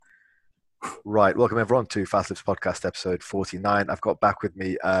Right, welcome everyone to Fast Lips Podcast, episode 49. I've got back with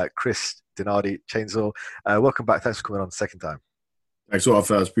me Chris Dinardi Chainsaw. Welcome back. Thanks for coming on the second time. Thanks a lot,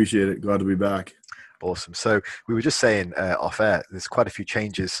 Faz. Appreciate it. Glad to be back. Awesome. So we were just saying off air, there's quite a few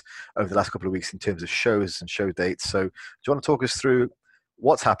changes over the last couple of weeks in terms of shows and show dates. So do you want to talk us through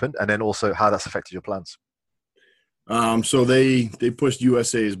what's happened and then also how that's affected your plans? So they pushed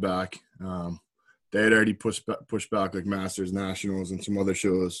USA's back. They had already pushed back like Masters, Nationals, and some other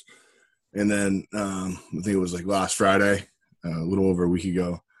shows. And then I think it was like last Friday, a little over a week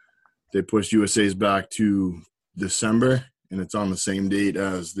ago, they pushed USA's back to December, and it's on the same date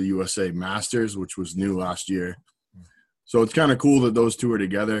as the USA Masters, which was new last year. So it's kind of cool that those two are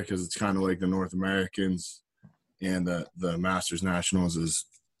together because it's kind of like the North Americans and the Masters Nationals is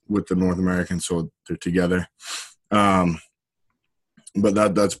with the North Americans, so they're together. But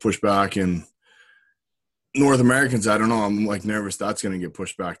that's pushed back, and North Americans, I don't know. I'm like nervous that's going to get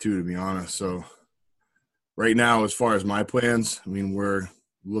pushed back too, to be honest. So right now, as far as my plans, I mean, we're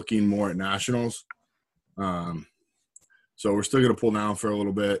looking more at nationals. So we're still going to pull down for a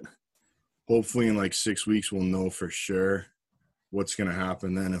little bit. Hopefully in like 6 weeks, we'll know for sure what's going to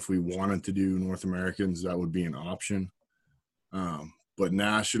happen. Then if we wanted to do North Americans, that would be an option. But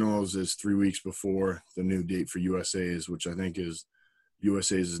nationals is 3 weeks before the new date for USA's, which I think is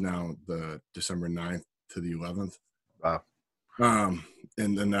USA's is now the December 9th to the 11th. Wow.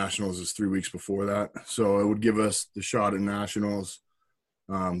 And the Nationals is 3 weeks before that. So it would give us the shot at Nationals.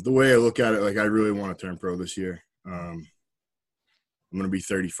 The way I look at it, like I really want to turn pro this year. I'm going to be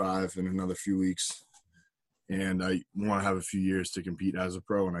 35 in another few weeks. And I want to have a few years to compete as a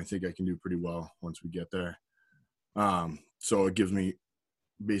pro, and I think I can do pretty well once we get there. So it gives me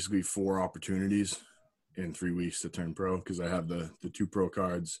basically 4 opportunities in 3 weeks to turn pro because I have the 2 pro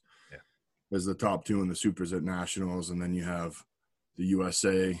cards. As the top 2 in the supers at nationals, and then you have the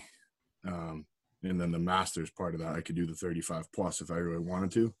USA, and then the Masters part of that. I could do the 35 plus if I really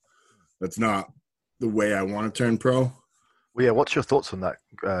wanted to. That's not the way I want to turn pro. Well, yeah. What's your thoughts on that,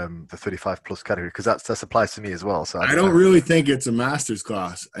 the 35 plus category? Because that applies to me as well. So I don't really think it's a Masters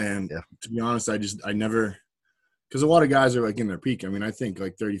class, and to be honest, I never. Because a lot of guys are like in their peak. I mean, I think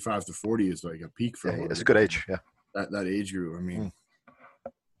like 35 to 40 is like a peak for. Yeah, it's a good age. Yeah, that age group. I mean.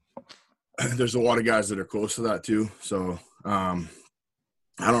 There's a lot of guys that are close to that too. So I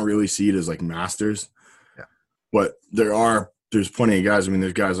don't really see it as like masters. Yeah. But there's plenty of guys. I mean,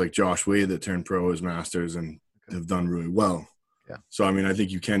 there's guys like Josh Wade that turned pro as masters and have done really well. Yeah. So, I mean, I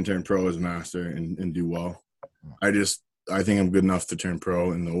think you can turn pro as master and do well. I think I'm good enough to turn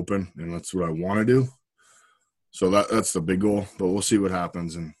pro in the open, and that's what I want to do. So that's the big goal, but we'll see what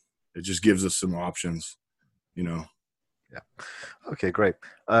happens. And it just gives us some options, you know. Yeah. Okay, great.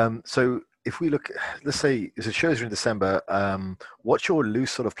 So if we look, let's say the shows are in December, what's your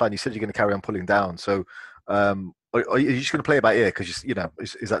loose sort of plan? You said you're going to carry on pulling down. So are you just going to play it by ear? Because,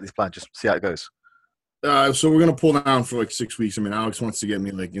 is that this plan? Just see how it goes? So we're going to pull down for like 6 weeks. I mean, Alex wants to get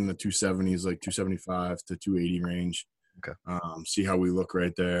me like in the 270s, like 275 to 280 range. Okay. See how we look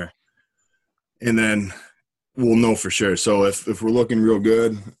right there. And then we'll know for sure. So if we're looking real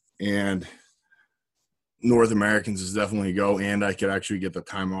good and – North Americans is definitely a go, and I could actually get the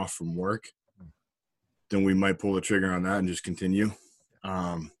time off from work, then we might pull the trigger on that and just continue.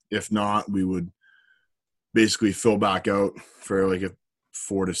 If not, we would basically fill back out for like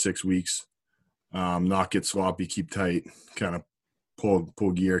 4 to 6 weeks, not get sloppy, keep tight, kind of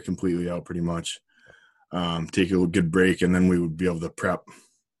pull gear completely out pretty much, take a good break, and then we would be able to prep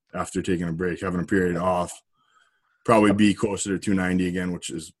after taking a break, having a period off. Probably be closer to 290 again,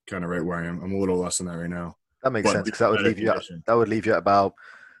 which is kind of right where I am. I'm a little less than that right now. That makes sense because that would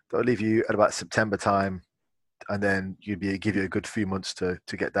leave you at about September time, and then give you a good few months to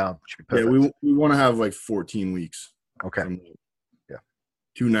get down, which would be perfect. Yeah, we want to have like 14 weeks. Okay.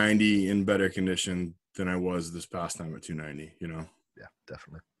 290 in better condition than I was this past time at 290. You know. Yeah,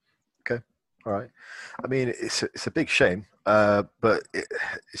 definitely. Okay. All right. I mean, it's a big shame, but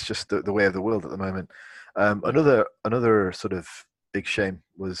it's just the way of the world at the moment. Another sort of big shame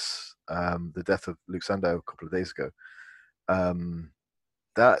was the death of Luke Sandoe a couple of days ago.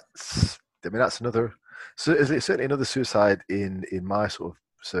 That's another. So it's certainly another suicide in my sort of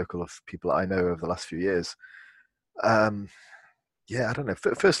circle of people I know over the last few years. Yeah, I don't know.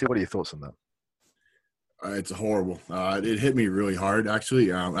 Firstly, what are your thoughts on that? It's horrible. It hit me really hard,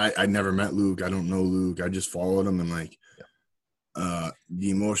 actually. I never met Luke. I don't know Luke. I just followed him, and like. The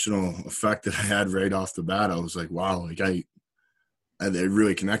emotional effect that I had right off the bat, I was like, wow, like I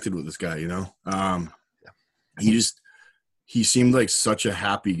really connected with this guy, you know? He seemed like such a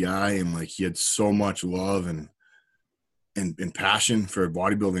happy guy, and like he had so much love, and and passion for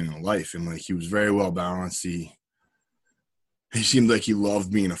bodybuilding in life. And like, he was very well balanced. He seemed like he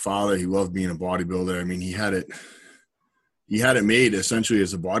loved being a father. He loved being a bodybuilder. I mean, he had it made essentially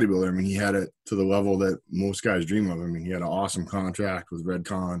as a bodybuilder. I mean, he had it to the level that most guys dream of. I mean, he had an awesome contract with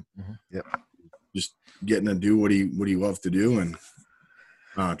Redcon. Mm-hmm. Yep. Just getting to do what he loved to do and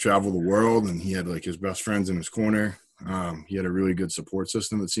travel the world. And he had like his best friends in his corner. He had a really good support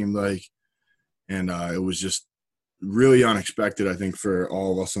system, it seemed like. And it was just really unexpected, I think, for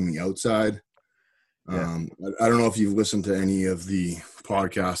all of us on the outside. Yeah. I don't know if you've listened to any of the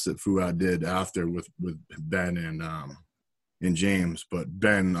podcasts that Fouad did after with Ben and James, but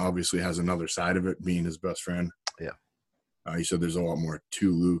Ben obviously has another side of it, being his best friend. Yeah. He said there's a lot more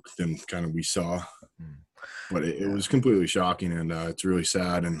to Luke than kind of we saw, but it Yeah. was completely shocking, and it's really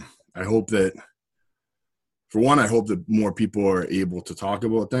sad. And I hope that, for one, I hope that more people are able to talk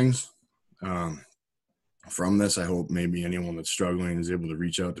about things. From this, I hope maybe anyone that's struggling is able to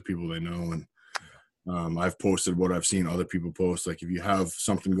reach out to people they know. And I've posted what I've seen other people post. Like, if you have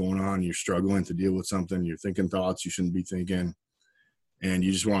something going on, you're struggling to deal with something, you're thinking thoughts you shouldn't be thinking, and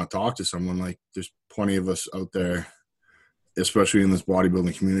you just want to talk to someone, like, there's plenty of us out there, especially in this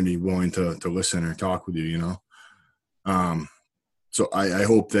bodybuilding community, willing to listen or talk with you, you know? So I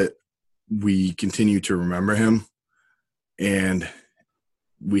hope that we continue to remember him, and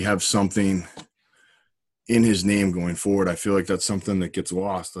we have something in his name going forward. I feel like that's something that gets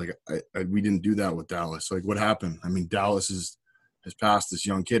lost. Like, we didn't do that with Dallas. Like, what happened? I mean, Dallas has passed this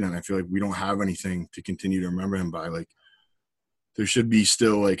young kid, and I feel like we don't have anything to continue to remember him by. Like, there should be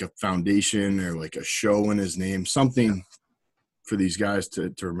still like a foundation or like a show in his name, something for these guys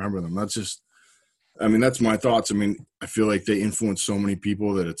to remember them. That's my thoughts. I mean, I feel like they influence so many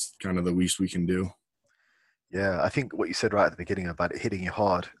people that it's kind of the least we can do. Yeah, I think what you said right at the beginning about it hitting you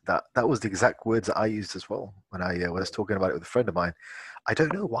hard, that was the exact words that I used as well when I was talking about it with a friend of mine. I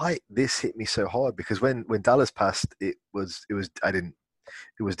don't know why this hit me so hard, because when Dallas passed, it was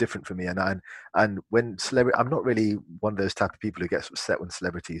different for me. And when celebrity, I'm not really one of those type of people who gets upset when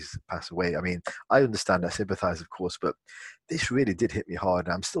celebrities pass away. I mean, I understand, I sympathize, of course, but this really did hit me hard,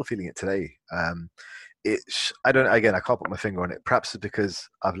 and I'm still feeling it today. I don't, again, I can't put my finger on it. Perhaps it's because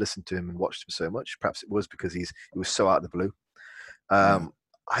I've listened to him and watched him so much. Perhaps it was because he was so out of the blue. I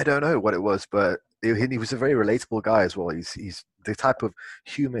don't know what it was, but he was a very relatable guy as well. He's the type of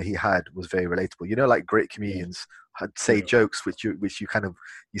humor he had was very relatable. You know, like great comedians had say jokes which you kind of,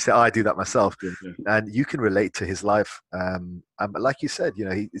 you say, oh, I do that myself, and you can relate to his life. But like you said, you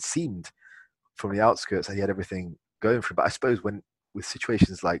know, it seemed from the outskirts that he had everything going for him. But I suppose when with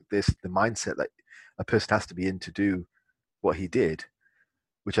situations like this, the mindset that a person has to be in to do what he did,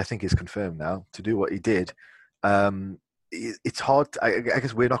 which I think is confirmed now, to do what he did. It's hard. I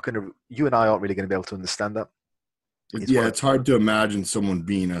guess we're not going to. You and I aren't really going to be able to understand that. It's hard to imagine someone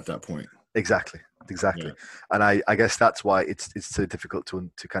being at that point. Exactly. Yeah. And I guess that's why it's so difficult to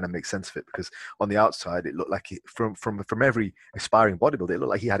kind of make sense of it, because on the outside it looked like from every aspiring bodybuilder, it looked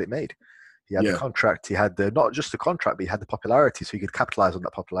like he had it made. He had the contract. He had not just the contract, but he had the popularity, so he could capitalize on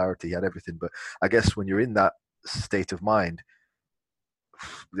that popularity. He had everything. But I guess when you're in that state of mind,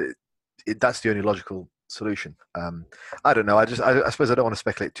 that's the only logical solution. I don't know. I suppose I don't want to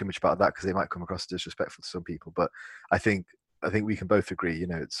speculate too much about that, because they might come across disrespectful to some people. But I think we can both agree. You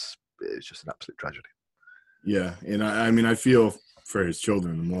know, it's just an absolute tragedy. Yeah, and I mean, I feel for his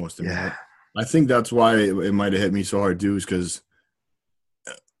children the most. I think that's why it might have hit me so hard too, is because,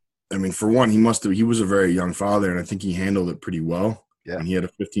 I mean, for one, he was a very young father, and I think he handled it pretty well. Yeah. And he had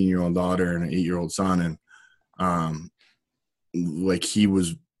a 15-year-old daughter and an 8-year-old son. And like, he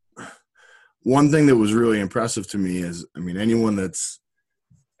was, one thing that was really impressive to me is, I mean, anyone that's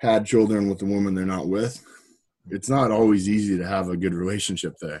had children with a woman they're not with, it's not always easy to have a good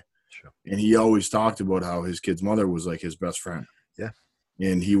relationship there. Sure. And he always talked about how his kid's mother was like his best friend. Yeah.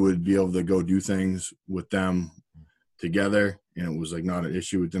 And he would be able to go do things with them together, and it was like not an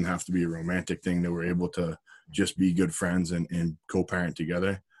issue. It didn't have to be a romantic thing. They were able to just be good friends and co-parent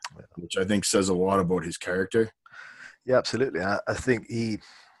together, which I think says a lot about his character. Yeah, absolutely. I think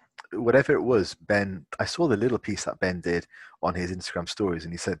whatever it was, Ben, I saw the little piece that Ben did on his Instagram stories,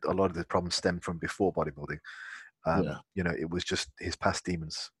 and he said a lot of the problems stemmed from before bodybuilding. You know, it was just his past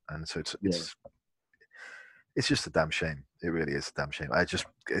demons. And so it's just a damn shame. It really is a damn shame.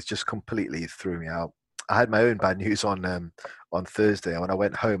 It just completely threw me out. I had my own bad news on Thursday, and when I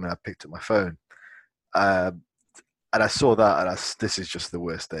went home and I picked up my phone, and I saw that, and this is just the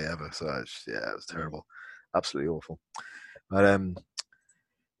worst day ever. So it was terrible, absolutely awful. But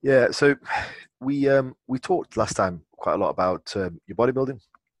so we talked last time quite a lot about your bodybuilding,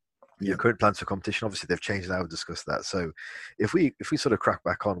 your Yeah. current plans for competition. Obviously, they've changed now. We've discussed that. So, if we sort of crack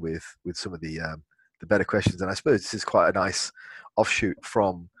back on with some of the better questions, and I suppose this is quite a nice offshoot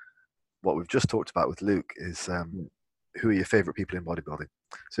from what we've just talked about with Luke, is who are your favorite people in bodybuilding?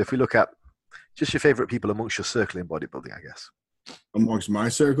 So, if we look at just your favorite people amongst your circle in bodybuilding, I guess. Amongst my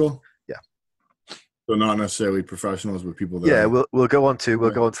circle. Yeah. So not necessarily professionals, but people that. Yeah, we'll go on to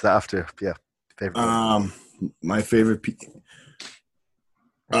that after. Yeah. Favorite. My favorite.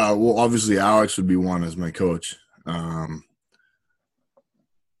 Well, obviously Alex would be one as my coach. Like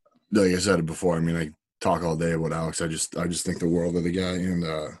I said it before, I mean, I talk all day about Alex. I just think the world of the guy, and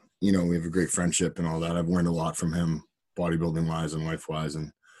we have a great friendship and all that. I've learned a lot from him, bodybuilding wise and life wise,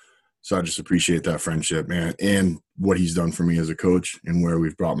 and so I just appreciate that friendship, man, and what he's done for me as a coach and where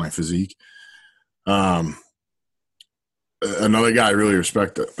we've brought my physique. Another guy I really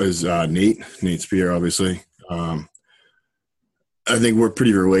respect is Nate Spear, obviously. I think we're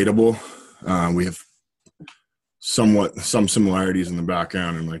pretty relatable. We have some similarities in the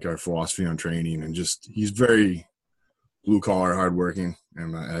background and like our philosophy on training, and just he's very blue collar, hardworking,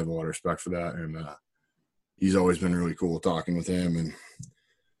 and I have a lot of respect for that. And he's always been really cool talking with him, and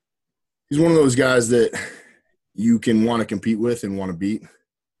he's one of those guys that you can want to compete with and want to beat,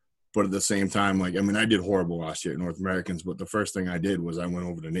 but at the same time, like, I mean, I did horrible last year at North Americans, but the first thing I did was I went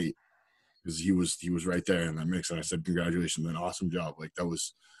over to Nate because he was right there in that mix, and I said, "Congratulations, man, awesome job!" Like that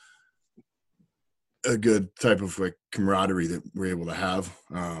was a good type of like camaraderie that we're able to have,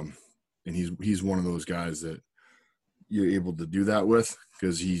 and he's one of those guys that you're able to do that with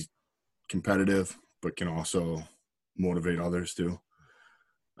because he's competitive but can also motivate others too.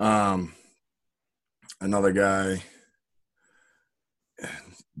 Another guy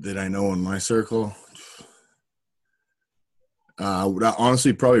that I know in my circle,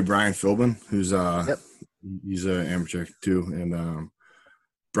 honestly, probably Brian Philbin, who's he's an amateur too, and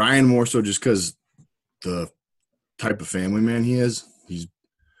Brian more so just because the type of family man he is. He's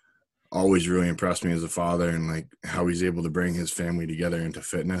always really impressed me as a father, and like how he's able to bring his family together into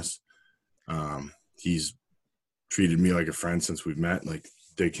fitness. He's treated me like a friend since we've met. Like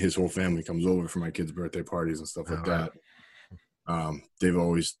his whole family comes over for my kids' birthday parties and stuff like that. They've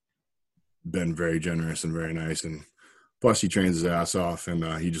always been very generous and very nice, and plus he trains his ass off,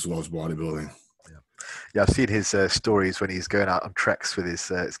 and he just loves bodybuilding. Yeah, I've seen his stories when he's going out on treks with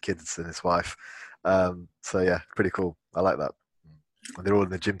his kids and his wife. So yeah, pretty cool. I like that. And they're all in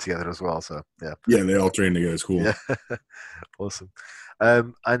the gym together as well. So yeah. Yeah, they all train together. It's cool. Yeah, awesome.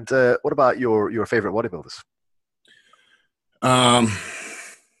 And what about your favorite bodybuilders?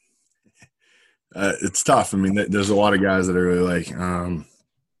 It's tough. I mean, there's a lot of guys that I really like.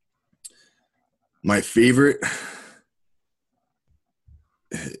 My favorite,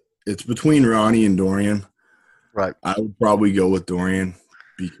 it's between Ronnie and Dorian. Right. I would probably go with Dorian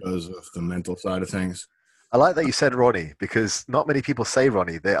because of the mental side of things. I like that you said Ronnie because not many people say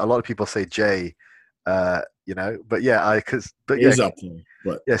Ronnie. A lot of people say Jay. But yeah, He's up there.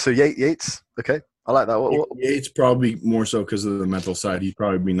 But yeah, so Yates. Okay, I like that. Yates probably more so because of the mental side. He'd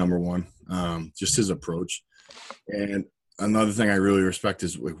probably be number one. Just his approach. And another thing I really respect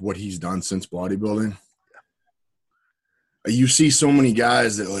is like what he's done since bodybuilding. You see so many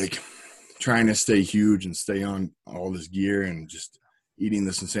guys that like trying to stay huge and stay on all this gear and just eating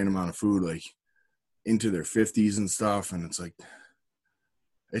this insane amount of food like into their 50s and stuff, and it's like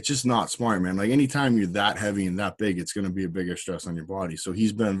it's just not smart, man. Like anytime you're that heavy and that big, it's going to be a bigger stress on your body. So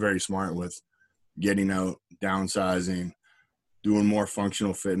he's been very smart with getting out, downsizing, doing more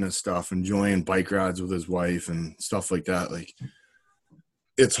functional fitness stuff, enjoying bike rides with his wife and stuff like that. Like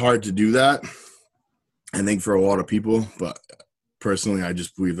it's hard to do that, I think, for a lot of people, but personally I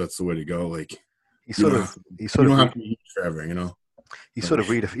just believe that's the way to go. Like you don't have to be huge forever, you know. He sort of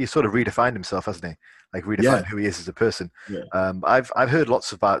redefined himself, hasn't he? Like redefined who he is as a person. Yeah. I've heard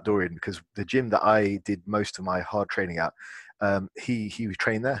lots about Dorian because the gym that I did most of my hard training at, he was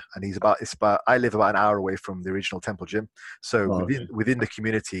trained there, and I live about an hour away from the original Temple gym. So within the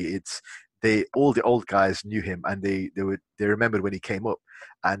community, all the old guys knew him, and they remembered when he came up,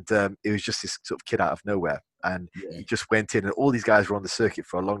 and it was just this sort of kid out of nowhere. And he just went in, and all these guys were on the circuit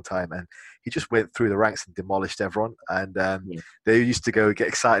for a long time, and he just went through the ranks and demolished everyone. And they used to go get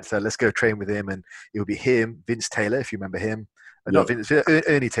excited, so let's go train with him. And it would be him, Vince Taylor, if you remember him. Not Vince,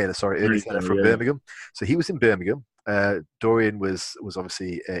 Ernie Taylor, sorry, Ernie Taylor from Birmingham. So he was in Birmingham. Dorian was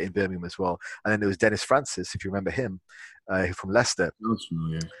obviously in Birmingham as well. And then there was Dennis Francis, if you remember him, from Leicester.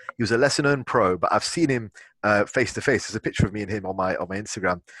 He was a lesser known pro, but I've seen him face to face. There's a picture of me and him on my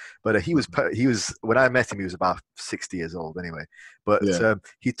Instagram. But he was when I met him, he was about 60 years old anyway. But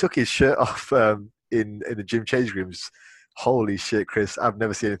he took his shirt off in the gym change rooms Holy shit, Chris! I've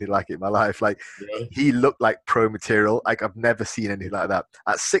never seen anything like it in my life. Like, Really? he looked like pro material. Like, I've never seen anything like that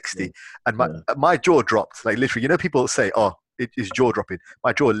at Yeah. 60. And my Yeah. my jaw dropped. Like, literally, people say, "Oh, it is jaw dropping."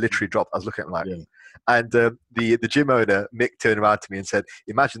 My jaw literally dropped. I was looking at him like, Yeah. and the gym owner Mick turned around to me and said,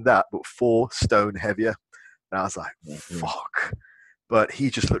 "Imagine that, but 4 stone heavier." And I was like, Yeah. Yeah. "Fuck!" But he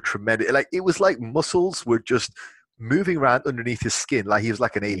just looked tremendous. Like, it was like muscles were just moving around underneath his skin, like he was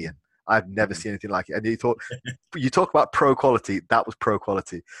like an alien. I've never seen anything like it. And you talk about pro quality. That was pro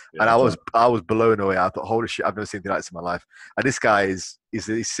quality, and Yeah. I was blown away. I thought, holy shit, I've never seen anything like this in my life. And this guy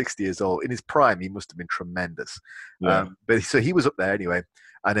he's 60 years old. In his prime, he must have been tremendous. Yeah. But so he was up there anyway.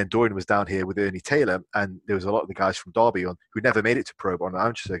 And then Dorian was down here with Ernie Taylor, and there was a lot of the guys from Derby on who never made it to pro. On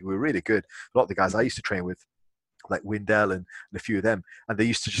I'm just like, we were really good. A lot of the guys I used to train with, like Windell and a few of them, and they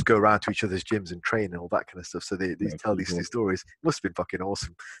used to just go around to each other's gyms and train and all that kind of stuff. So they Yeah, tell pretty cool. these stories. It must have been fucking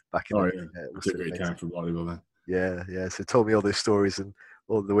awesome back in Oh the yeah, day. Yeah, it it's must a have been great time amazing. for bodybuilding. Yeah, yeah. So told me all those stories and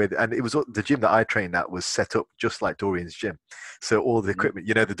all the way, and it was the gym that I trained at was set up just like Dorian's gym. So all the Mhm. equipment,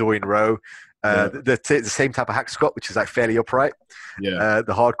 the Dorian row, Yeah. the same type of hack squat, which is like fairly upright, Yeah.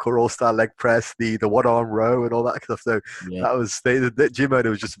 the hardcore all star leg press, the one arm row, and all that stuff. So Yeah. that was the gym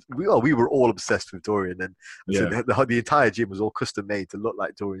owner was just we were all obsessed with Dorian, and so Yeah. the entire gym was all custom made to look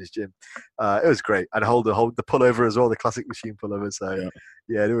like Dorian's gym. It was great, and hold the pullover as well, the classic machine pullover. So Yeah.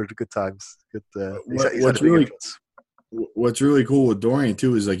 yeah, they were good times. Good. He's had a What's big really influence. what's really cool with Dorian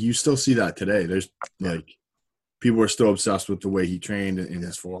too is like you still see that today. There's Yeah, like people are still obsessed with the way he trained and yeah,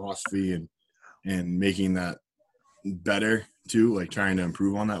 his philosophy and making that better too, like trying to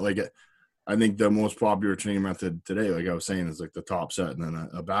improve on that. Like I think the most popular training method today, like I was saying, is like the top set and then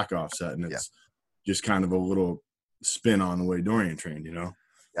a back off set, and yeah. it's just kind of a little spin on the way Dorian trained.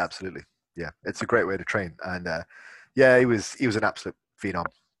 Absolutely. Yeah, it's a great way to train, and yeah, he was an absolute phenom.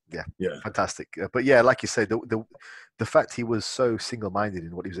 Yeah, Yeah. fantastic. But yeah, like you say, the fact he was so single minded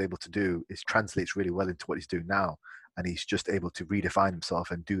in what he was able to do is translates really well into what he's doing now, and he's just able to redefine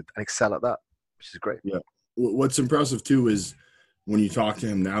himself and do and excel at that, which is great. Yeah. What's impressive too is when you talk to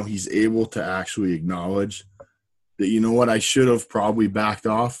him now, he's able to actually acknowledge that, you know what, I should have probably backed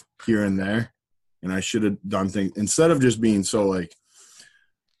off here and there, and I should have done things instead of just being so like,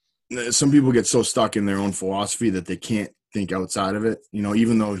 some people get so stuck in their own philosophy that they can't think outside of it,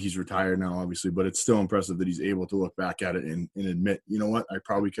 even though he's retired now, obviously, but it's still impressive that he's able to look back at it and admit, you know what, I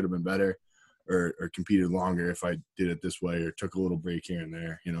probably could have been better or competed longer if I did it this way or took a little break here and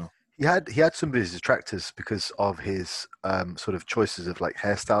there. He had some of his detractors because of his sort of choices of like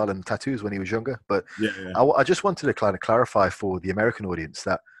hairstyle and tattoos when he was younger. But Yeah. Yeah. I just wanted to kind of clarify for the American audience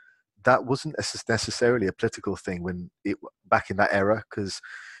that wasn't necessarily a political thing back in that era, because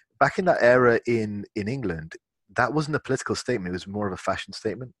back in that era in England, that wasn't a political statement. It was more of a fashion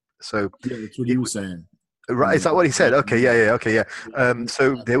statement. So Yeah, that's what he it, was saying. right, is that what he said? Okay, yeah, okay, yeah. Yeah.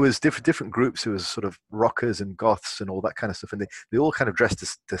 So there was different groups. There was sort of rockers and goths and all that kind of stuff, and they all kind of dressed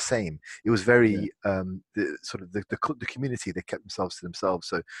the same. It was Yeah. very the community. They kept themselves to themselves.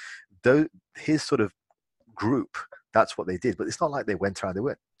 So his sort of group, that's what they did. But it's not like they went around. They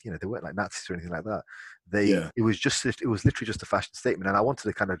weren't like Nazis or anything like that. Yeah. It was literally just a fashion statement, and I wanted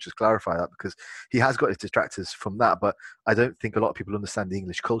to kind of just clarify that because he has got his detractors from that, but I don't think a lot of people understand the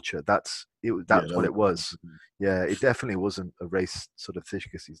English culture. That's Yeah, what it was. Yeah, it definitely wasn't a race sort of thing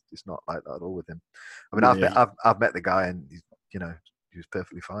because it's not like that at all with him. I mean, Yeah. I've met the guy, and he was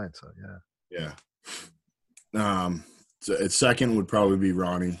perfectly fine. So yeah. Yeah. So its second would probably be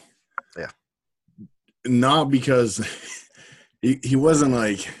Ronnie. Yeah. Not because he wasn't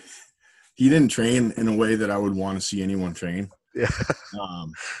like, he didn't train in a way that I would want to see anyone train. Yeah.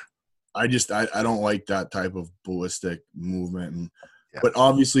 I don't like that type of ballistic movement. Yeah. But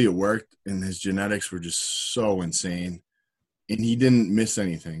obviously it worked, and his genetics were just so insane, and he didn't miss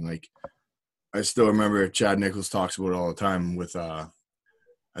anything. Like, I still remember Chad Nichols talks about it all the time with, I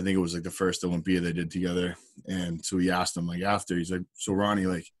think it was like the first Olympia they did together. And so he asked him like after, he's like, so Ronnie,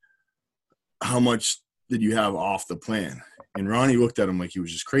 like, how much did you have off the plan? And Ronnie looked at him like he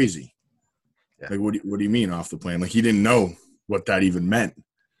was just crazy. Yeah. Like, what do you mean off the plan? Like, he didn't know what that even meant.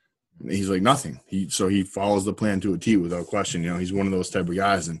 And he's like, nothing. He follows the plan to a T without question. He's one of those type of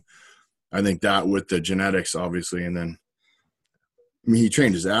guys. And I think that with the genetics, obviously, and then, I mean, he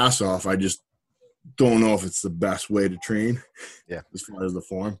trained his ass off. I just don't know if it's the best way to train. Yeah. As far as the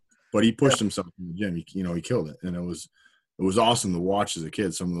form. But he pushed himself in the gym. He killed it. And it was awesome to watch as a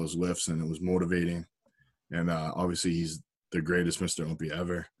kid, some of those lifts, and it was motivating. And obviously he's the greatest Mr. Olympia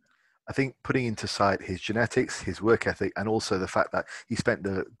ever. I think putting into sight his genetics, his work ethic, and also the fact that he spent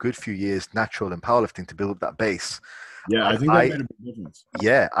a good few years natural and powerlifting to build up that base. Yeah, I think that made a big difference.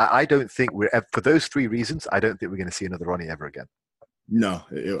 Yeah, I don't think for those three reasons, I don't think we're going to see another Ronnie ever again. No,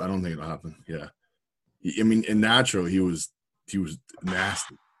 I don't think it'll happen. Yeah. I mean, in natural, he was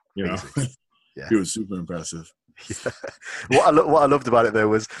nasty, you know. Yeah. He was super impressive. Yeah. What I loved about it though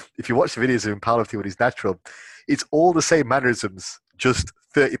was if you watch the videos of him powerlifting when he's natural, it's all the same mannerisms, just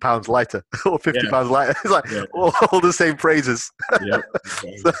 30 pounds lighter or 50 pounds lighter. It's like all the same phrases. Yeah,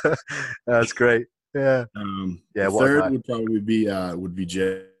 so, that's great. Yeah. Third would probably be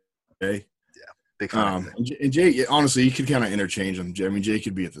Jay. Yeah, big fan. And Jay, honestly, you could kind of interchange them. I mean, Jay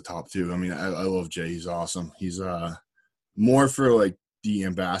could be at the top too. I mean, I love Jay. He's awesome. He's more for like the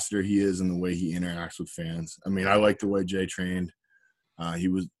ambassador he is and the way he interacts with fans. I mean, I like the way Jay trained. He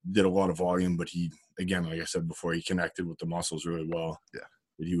did a lot of volume, but he, again, like I said before, he connected with the muscles really well. Yeah,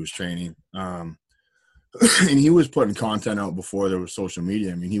 that he was training. And he was putting content out before there was social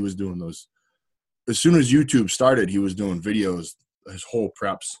media. I mean, he was doing those. As soon as YouTube started, he was doing videos, his whole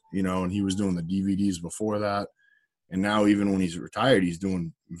preps, you know, and he was doing the DVDs before that. And now even when he's retired, he's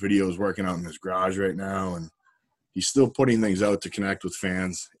doing videos working out in his garage right now. And he's still putting things out to connect with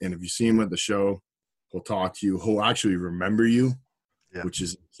fans. And if you see him at the show, he'll talk to you. He'll actually remember you, which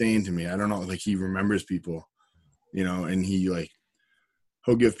is insane to me. I don't know. Like, he remembers people, you know, and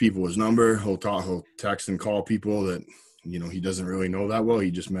he'll give people his number. He'll text and call people that, you know, he doesn't really know that well.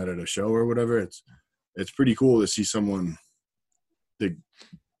 He just met at a show or whatever. It's pretty cool to see someone that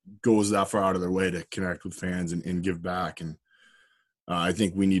goes that far out of their way to connect with fans and give back. And I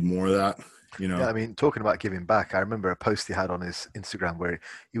think we need more of that, you know. Yeah, I mean, talking about giving back, I remember a post he had on his Instagram where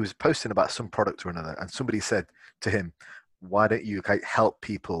he was posting about some product or another, and somebody said to him, why don't you help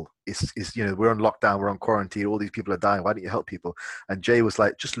people? It's you know, we're on lockdown, we're on quarantine, all these people are dying. Why don't you help people? And Jay was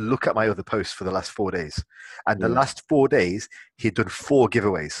like, just look at my other posts for the last 4 days. And the last 4 days, he'd done 4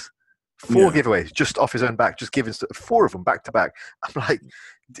 giveaways. 4 giveaways just off his own back, just giving 4 of them back to back. I'm like,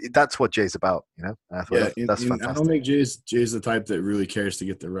 that's what Jay's about, you know? And I thought that's fantastic. I don't think Jay's the type that really cares to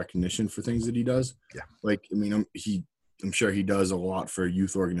get the recognition for things that he does. Yeah. Like, I mean, I'm sure he does a lot for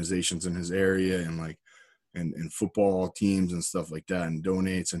youth organizations in his area and like, and football teams and stuff like that, and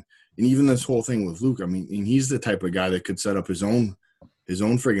donates and even this whole thing with Luke. I mean, and he's the type of guy that could set up his own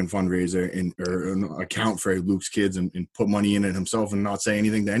friggin' fundraiser or an account for Luke's kids and put money in it himself and not say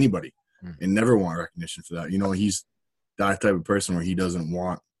anything to anybody and never want recognition for that. You know, he's that type of person where he doesn't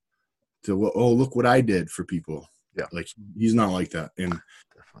want to, oh, look what I did for people. Yeah. Like, he's not like that. And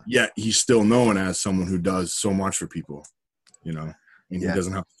yet he's still known as someone who does so much for people, you know, and he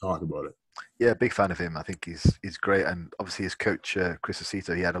doesn't have to talk about it. Yeah, big fan of him. I think he's great, and obviously his coach Chris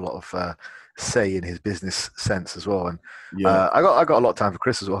Aceto, he had a lot of say in his business sense as well. And I got a lot of time for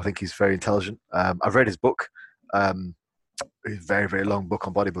Chris as well. I think he's very intelligent. I've read his book, a very, very long book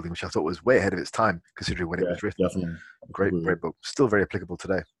on bodybuilding, which I thought was way ahead of its time considering when it was written. Definitely, great book. Still very applicable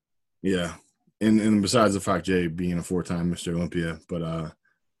today. Yeah, and besides the fact Jay being a 4-time Mr. Olympia, but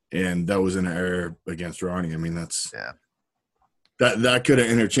and that was an error against Ronnie. I mean, that's That could have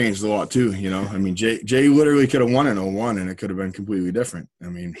interchanged a lot too, you know. I mean, Jay literally could have won in 01 and it could have been completely different. I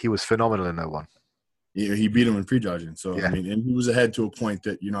mean, he was phenomenal in 01. He beat him in prejudging. So, I mean, and he was ahead to a point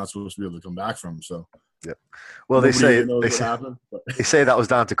that you're not supposed to be able to come back from. So, yeah. Well, they say that was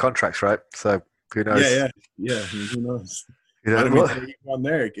down to contracts, right? So, who knows? Yeah. I mean, who knows? You know, but I mean, he won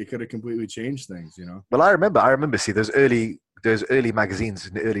there. It could have completely changed things, you know. Well, I remember. See, those early magazines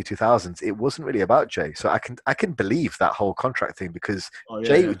in the early 2000s, it wasn't really about Jay. So I can believe that whole contract thing because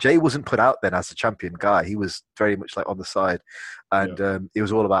Jay wasn't put out then as a champion guy. He was very much like on the side, and it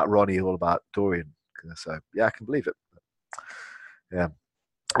was all about Ronnie, all about Dorian. So yeah, I can believe it. Yeah.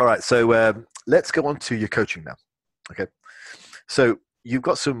 All right. So let's go on to your coaching now. Okay. So you've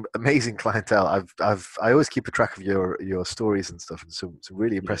got some amazing clientele. I always keep a track of your stories and stuff, and some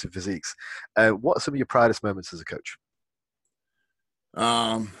really impressive physiques. What are some of your proudest moments as a coach?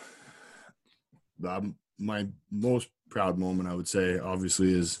 My most proud moment, I would say,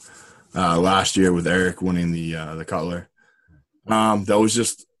 obviously, is last year with Eric winning the Cutler. That was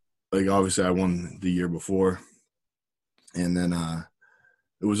just like, obviously I won the year before, and then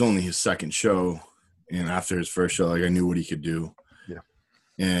it was only his second show, and after his first show, like, I knew what he could do. Yeah.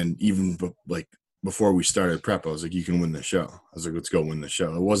 And even like before we started prep, I was like, you can win the show. I was like, let's go win the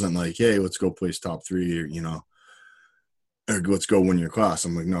show. It wasn't like, hey, let's go place top 3 or, you know, or let's go win your class.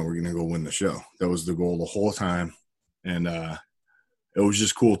 I'm like, no, we're going to go win the show. That was the goal the whole time. And it was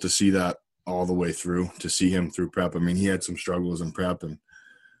just cool to see that all the way through, to see him through prep. I mean, he had some struggles in prep, and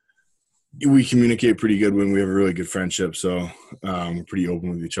we communicate pretty good when we have a really good friendship. So we're pretty open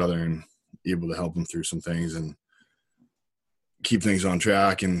with each other and able to help him through some things and keep things on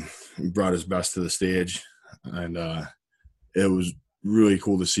track, and brought his best to the stage. And it was really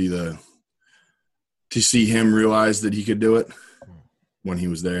cool to see him realize that he could do it when he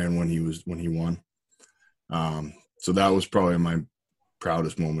was there and when he won. So that was probably my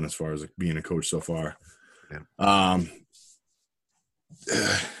proudest moment as far as like being a coach so far. Yeah.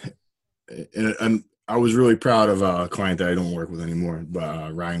 And I was really proud of a client that I don't work with anymore,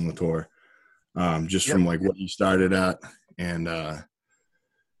 but Ryan Latour, just from like what he started at. And a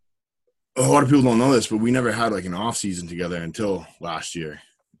lot of people don't know this, but we never had like an off season together until last year.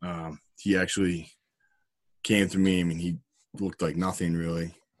 He actually came to me. I mean, he looked like nothing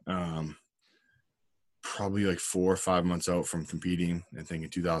really. Probably like 4 or 5 months out from competing, I think in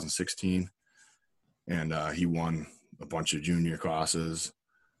 2016. And he won a bunch of junior classes.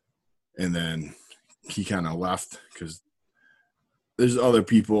 And then he kind of left because there's other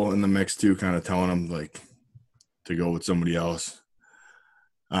people in the mix too, kind of telling him like to go with somebody else.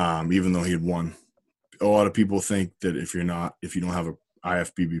 Even though he had won. A lot of people think that if you don't have a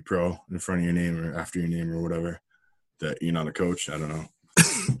IFBB pro in front of your name or after your name or whatever, that you're not a coach. I don't know.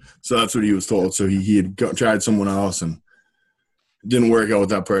 So that's what he was told. So he had tried someone else and didn't work out with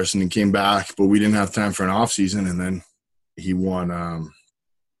that person and came back, but we didn't have time for an off season. And then he won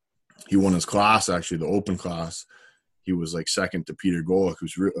his class, actually the open class. He was like second to Peter Golick,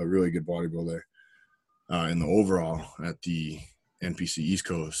 who's a really good bodybuilder in the overall at the NPC East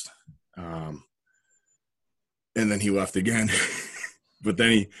Coast. And then he left again, but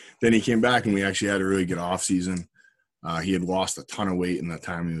then he came back and we actually had a really good off season. He had lost a ton of weight in that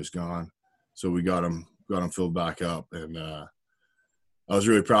time he was gone. So we got him filled back up. And I was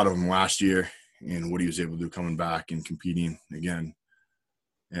really proud of him last year and what he was able to do coming back and competing again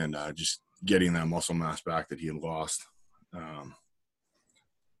and just getting that muscle mass back that he had lost.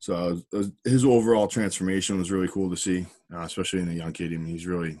 So his overall transformation was really cool to see, especially in a young kid. I mean, he's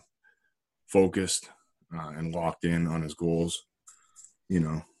really focused and locked in on his goals,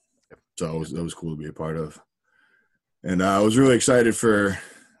 So that was cool to be a part of. And I was really excited for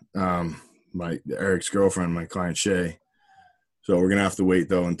Eric's girlfriend, my client Shay. So we're gonna have to wait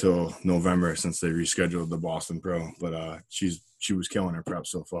though until November since they rescheduled the Boston Pro. But she was killing her prep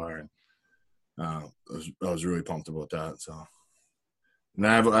so far, and I was really pumped about that. So, and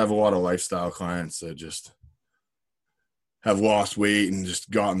I have a lot of lifestyle clients that just have lost weight and just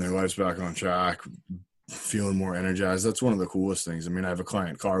gotten their lives back on track, feeling more energized. That's one of the coolest things. I mean, I have a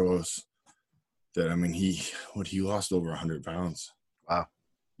client, Carlos, that, I mean, he lost over 100 pounds. Wow.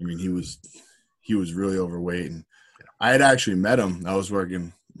 I mean, he was really overweight. And I had actually met him. I was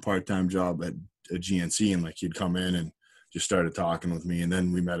working a part-time job at a GNC, and like he'd come in and just started talking with me. And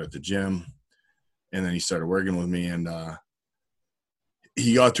then we met at the gym, and then he started working with me, and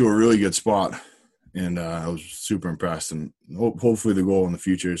he got to a really good spot. And I was super impressed. And hopefully the goal in the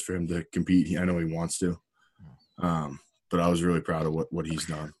future is for him to compete. I know he wants to. But I was really proud of what he's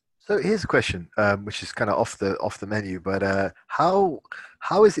done. So here's a question, which is kind of off the menu, but how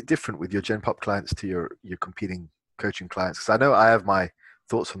is it different with your Gen Pop clients to your competing coaching clients? Because I know I have my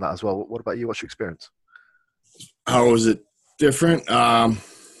thoughts on that as well. What about you? What's your experience? How is it different?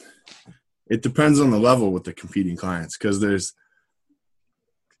 It depends on the level with the competing clients, because there's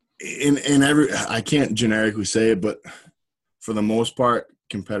in every, I can't generically say it, but for the most part,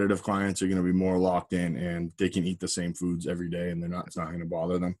 competitive clients are going to be more locked in and they can eat the same foods every day and it's not going to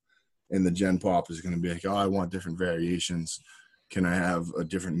bother them. And the Gen Pop is going to be like, oh, I want different variations. Can I have a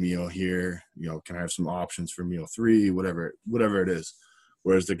different meal here? Can I have some options for meal 3, whatever it is.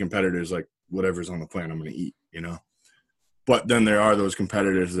 Whereas the competitors, like, whatever's on the plan, I'm going to eat, But then there are those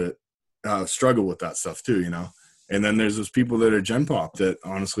competitors that struggle with that stuff too, And then there's those people that are Gen Pop that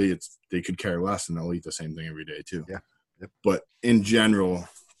honestly they could care less and they'll eat the same thing every day too. Yeah. Yep. But in general,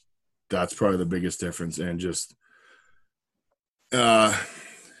 that's probably the biggest difference. And just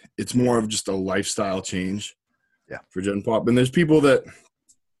it's more of just a lifestyle change for Gen Pop. And there's people that,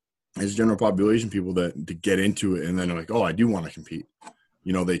 as general population, people that get into it and then they're like, oh, I do want to compete.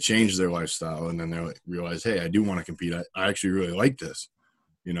 They change their lifestyle and then they realize, hey, I do want to compete. I actually really like this,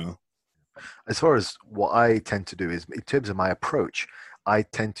 As far as what I tend to do is, in terms of my approach, I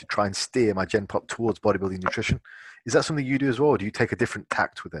tend to try and steer my Gen Pop towards bodybuilding nutrition. Is that something you do as well, or do you take a different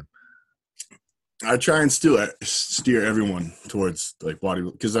tact with them? I try and steer everyone towards like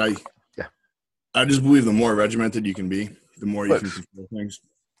bodybuilding, because I just believe the more regimented you can be, the more you can control things.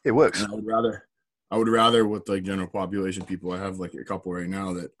 It works. And I would rather with like general population people. I have like a couple right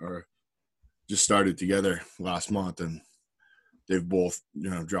now that are just started together last month, and they've both,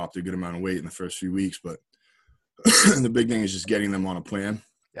 dropped a good amount of weight in the first few weeks. But the big thing is just getting them on a plan,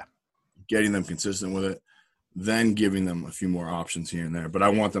 getting them consistent with it, then giving them a few more options here and there. But I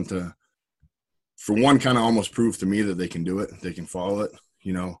want them to, for one, kind of almost prove to me that they can do it, they can follow it,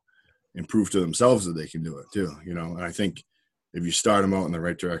 and prove to themselves that they can do it too, And I think if you start them out in the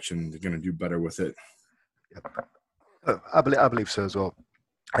right direction, they're going to do better with it. Yep. I believe so as well.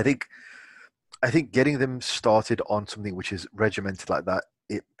 I think getting them started on something which is regimented like that,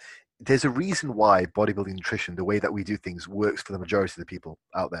 there's a reason why bodybuilding nutrition, the way that we do things, works for the majority of the people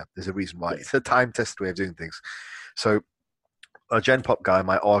out there. There's a reason why. It's a time-tested way of doing things. So a Gen Pop guy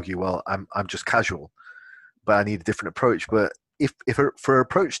might argue, well, I'm just casual, but I need a different approach. But for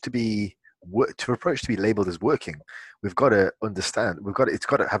approach to be labeled as working, we've got to understand, it's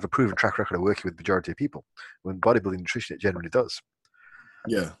got to have a proven track record of working with the majority of people. When bodybuilding nutrition, it generally does.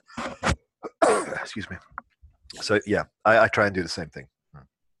 Yeah. Excuse me. So yeah, I try and do the same thing.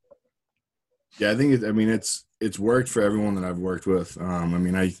 Yeah, I think it's worked for everyone that I've worked with.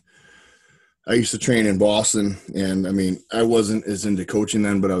 I used to train in Boston, and I wasn't as into coaching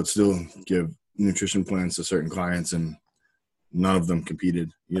then, but I would still give nutrition plans to certain clients, and none of them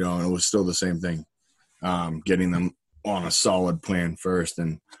competed, and it was still the same thing. Getting them on a solid plan first,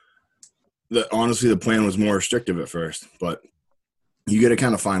 and honestly, the plan was more restrictive at first, but you got to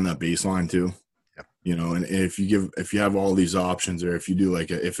kind of find that baseline too. Yep. And if you have all these options, or if you do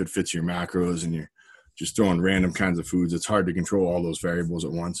if it fits your macros and you're just throwing random kinds of foods, it's hard to control all those variables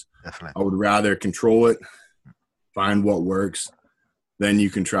at once. Definitely. I would rather control it, find what works, then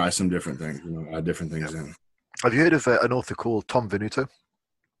you can try some different things, add different things in. Have you heard of an author called Tom Venuto?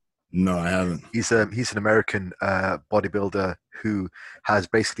 No, I haven't. He's an American bodybuilder who has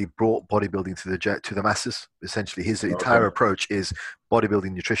basically brought bodybuilding to the masses. Essentially, his entire approach is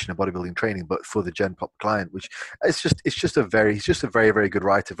bodybuilding nutrition and bodybuilding training, but for the Gen Pop client. Which he's just a very, very good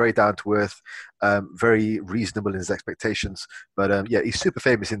writer, very down to earth, very reasonable in his expectations. But he's super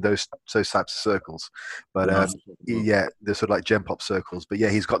famous in those types of circles. But the sort of like Gen Pop circles. But yeah,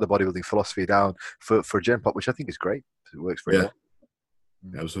 he's got the bodybuilding philosophy down for Gen Pop, which I think is great. It works very well.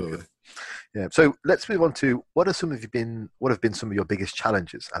 Absolutely. Yeah. So let's move on to what have been some of your biggest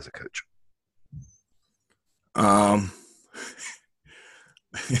challenges as a coach?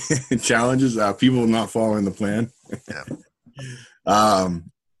 Challenges, people not following the plan. Yeah.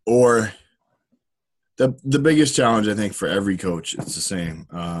 Or the biggest challenge, I think, for every coach, it's the same.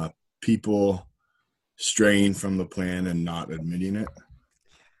 People straying from the plan and not admitting it,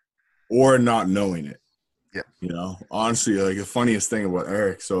 or not knowing it. Yeah. Honestly, the funniest thing about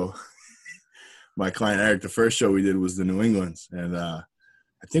Eric, so my client Eric, the first show we did was the New Englands, and I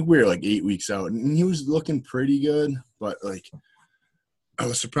think we were 8 weeks out, and he was looking pretty good, but I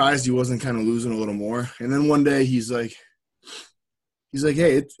was surprised he wasn't kind of losing a little more. And then one day he's like,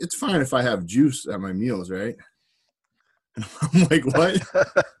 hey, it's fine if I have juice at my meals, right? And I'm like, what?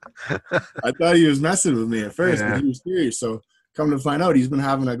 I thought he was messing with me at first, but he was serious. So come to find out, he's been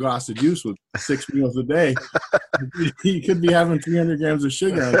having a glass of juice with 6 meals a day. He could be having 300 grams of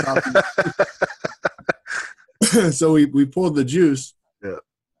sugar on top of it. So we pulled the juice,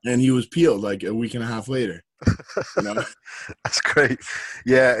 and he was peeled a week and a half later. That's great.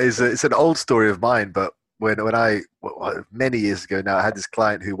 Yeah, it's an old story of mine, but when I many years ago now, I had this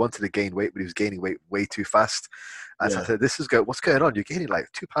client who wanted to gain weight, but he was gaining weight way too fast. And so I said, what's going on? You're gaining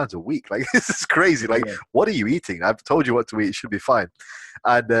 2 pounds a week. This is crazy. What are you eating? I've told you what to eat. It should be fine.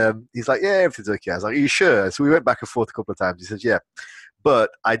 And he's like, yeah, everything's okay. I was like, are you sure? So we went back and forth a couple of times. He says, yeah,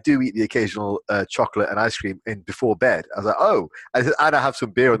 but I do eat the occasional chocolate and ice cream before bed. I was like, oh. I said, and I have some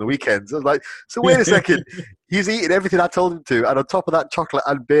beer on the weekends. I was like, so wait a second. He's eating everything I told him to. And on top of that, chocolate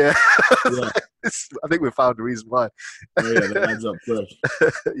and beer. I think we found a reason why. That adds up quick.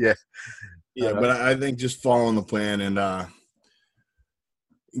 Yeah, but I think just following the plan and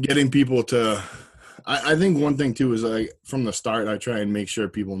getting people to – I think one thing too is from the start I try and make sure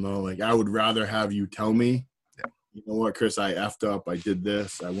people know I would rather have you tell me, you know what, Chris, I effed up, I did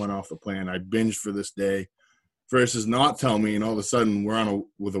this, I went off the plan, I binged for this day, versus not tell me and all of a sudden we're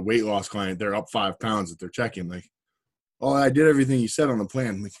with a weight loss client, they're up 5 pounds that they're checking. Oh, I did everything you said on the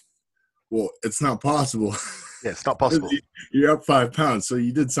plan. Well, it's not possible. Yeah, it's not possible. You're up 5 pounds, so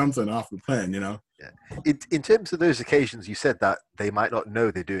you did something off the plan, Yeah. In terms of those occasions, you said that they might not know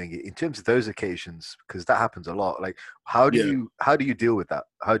they're doing it. In terms of those occasions, because that happens a lot. How do you deal with that?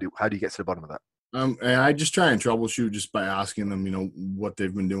 How do you get to the bottom of that? I just try and troubleshoot just by asking them, what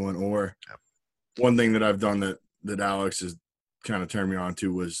they've been doing. Or one thing that I've done that Alex has kind of turned me on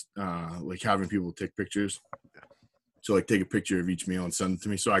to was having people take pictures. So take a picture of each meal and send it to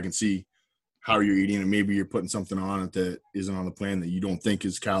me so I can see how you're eating, and maybe you're putting something on it that isn't on the plan that you don't think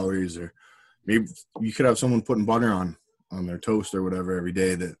is calories, or maybe you could have someone putting butter on their toast or whatever every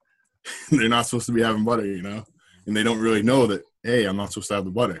day that they're not supposed to be having butter, you know, and they don't really know that, hey, I'm not supposed to have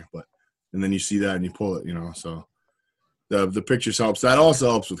the butter, and then you see that and you pull it, you know. So the pictures helps. That also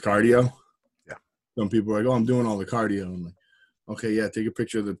helps with cardio. Yeah. Some people are like, oh, I'm doing all the cardio. I'm like, okay, yeah, take a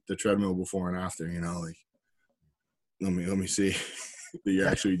picture of the treadmill before and after, you know, like, let me see that you're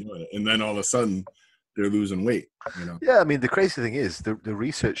actually doing it. And then all of a sudden they're losing weight, you know. Yeah, I mean, the crazy thing is the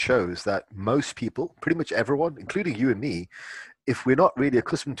research shows that most people, pretty much everyone, including you and me, if we're not really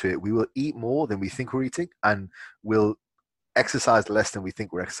accustomed to it, we will eat more than we think we're eating, and we'll exercise less than we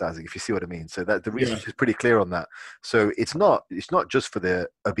think we're exercising, if you see what I mean. So that the research is pretty clear on that. So it's not just for the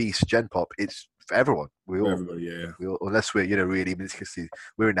obese gen pop, it's for everyone. We all, unless we're, you know, really meticulously,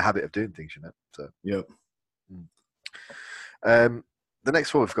 we're in the habit of doing things, you know. So the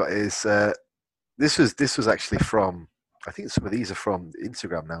next one we've got is this was actually from, I think some of these are from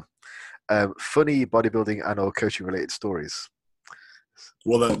Instagram now. Funny bodybuilding and or coaching related stories.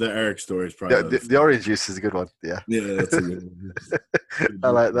 Well, the Eric story is probably the orange juice is a good one. Yeah, that's a good one. I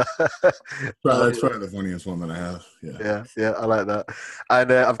like that. That's probably the funniest one that I have. Yeah, I like that.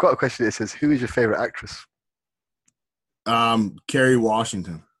 And I've got a question that says, "Who is your favorite actress?" Kerry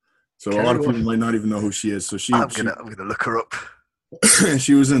Washington. So a lot of people might not even know who she is. So I'm gonna look her up.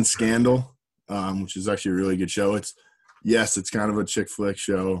 She was in Scandal, which is actually a really good show. It's kind of a chick flick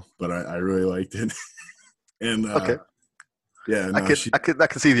show, but I really liked it. And okay. Yeah, no, I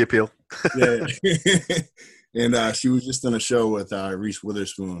can see the appeal. And she was just in a show with Reese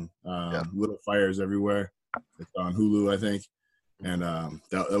Witherspoon, Little Fires Everywhere. It's on Hulu, I think. And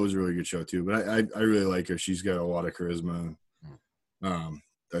that was a really good show too. But I really like her. She's got a lot of charisma.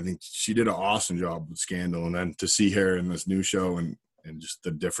 I think she did an awesome job with Scandal, and then to see her in this new show and just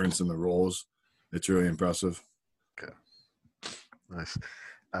the difference in the roles, it's really impressive. Okay, nice.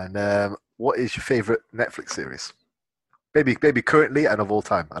 And what is your favorite Netflix series? Maybe currently and of all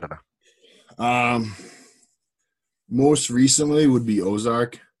time. I don't know. Most recently would be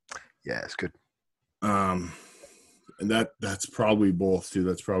Ozark. Yeah, it's good. And that's probably both too.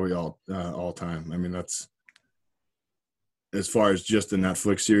 That's probably all time. I mean, that's as far as just the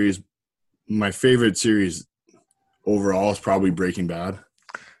Netflix series. My favorite series overall is probably Breaking Bad.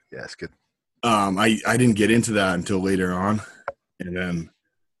 Yeah, it's good. I didn't get into that until later on, and then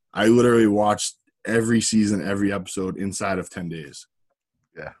I literally watched every season, every episode inside of 10 days.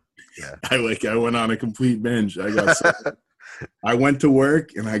 Yeah. I went on a complete binge. I went to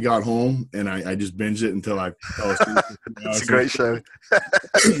work and I got home and I just binged it until I fell asleep. It's a great show.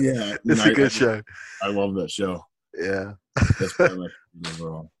 Yeah. It's a good show. I love that show. Yeah. That's probably my favorite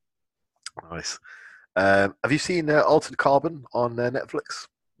overall. Nice. Have you seen Altered Carbon on Netflix?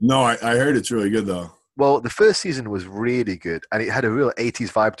 No, I heard it's really good though. Well, the first season was really good, and it had a real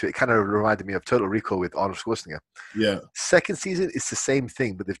 80s vibe to it. It kind of reminded me of Total Recall with Arnold Schwarzenegger. Yeah. Second season, it's the same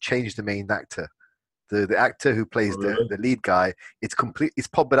thing, but they've changed the main actor. The actor who plays the lead guy, it's complete. It's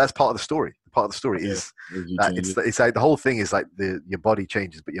pop, but that's part of the story. Part of the story is that it's like the whole thing is like your body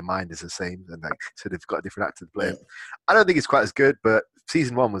changes, but your mind is the same, and like so they've got a different actor to play it. I don't think it's quite as good, but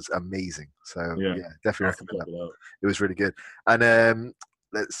season 1 was amazing. So yeah definitely recommend that. It was really good. And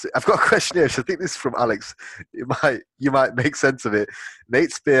let's see. I've got a question here. So I think this is from Alex. You might make sense of it.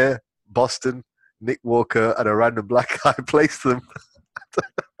 Nate Spear, Boston, Nick Walker, and a random black guy placed them.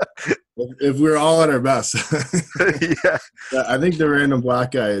 If we're all at our best. Yeah. I think the random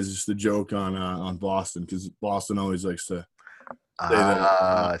black guy is just a joke on Boston, because Boston always likes to say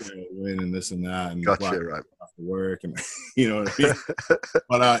that win and this and that, and gotcha, right. Have to work, and you know what I mean.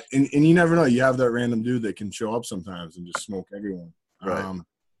 But and you never know. You have that random dude that can show up sometimes and just smoke everyone. Right.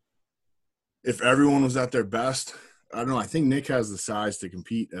 If everyone was at their best, I don't know. I think Nick has the size to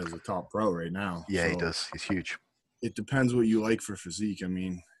compete as a top pro right now. Yeah, so he does. He's huge. It depends what you like for physique. I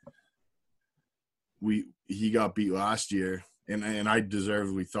mean, he got beat last year, and I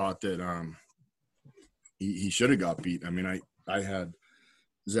deservedly thought that he should have got beat. I mean, I had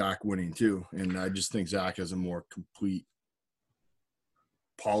Zach winning too, and I just think Zach has a more complete,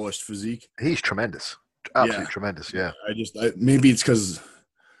 polished physique. He's tremendous. Absolutely tremendous, yeah. Maybe it's because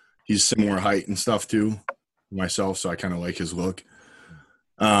he's similar height and stuff too, myself, so I kind of like his look.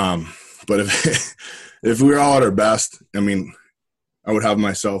 But if we were all at our best, I mean, I would have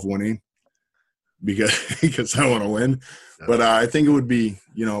myself winning because I want to win. Yeah. But I think it would be,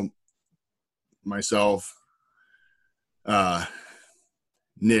 myself,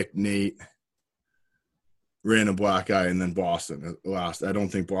 Nick, Nate, random black guy, and then Boston last. I don't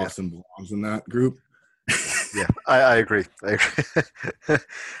think Boston belongs in that group. Yeah, I agree. I agree.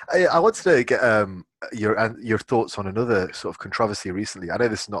 I wanted to get your thoughts on another sort of controversy recently. I know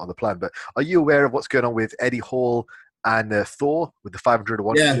this is not on the plan, but are you aware of what's going on with Eddie Hall and Thor with the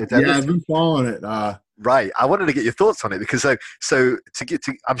 501 Yeah, kilo yeah, deadlift? I've been following it. Right. I wanted to get your thoughts on it because so to get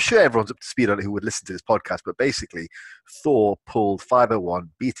to, I'm sure everyone's up to speed on it who would listen to this podcast, but basically Thor pulled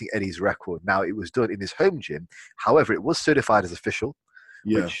 501, beating Eddie's record. Now it was done in his home gym. However, it was certified as official,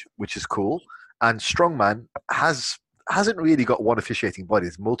 Yeah, which is cool. And Strongman hasn't really got one officiating body.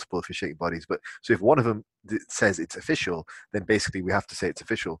 There's multiple officiating bodies, but so if one of them says it's official, then basically we have to say it's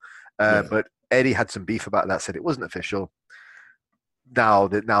official. yeah, But Eddie had some beef about that, said it wasn't official. Now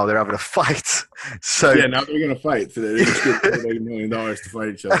they're having a fight. So yeah. Now they're gonna fight. So they just get paid $80 million to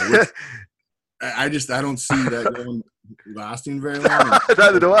fight each other. Which I don't see that going lasting very long.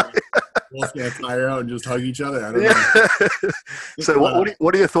 neither do I. Both gonna tire out and just hug each other. I don't Yeah. know. So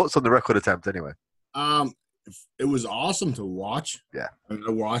what are your thoughts on the record attempt anyway? Um, it was awesome to watch. Yeah.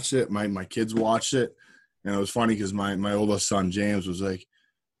 I watched it. My kids watched it, and it was funny because my oldest son James was like,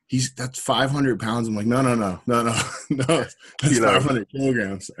 that's 500 pounds. I'm like, no, that's 500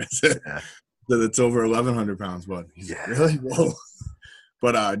 kilograms. I said that it's over 1,100 pounds, bud. He's like, really? Whoa.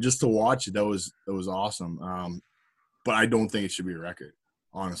 But just to watch it, that was awesome. But I don't think it should be a record.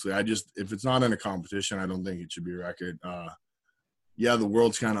 Honestly, if it's not in a competition, I don't think it should be a record. Yeah, the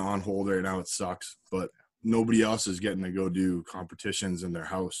world's kind of on hold right now. It sucks, but nobody else is getting to go do competitions in their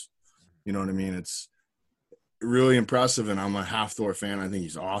house. You know what I mean? It's really impressive, and I'm a half Thor fan. I think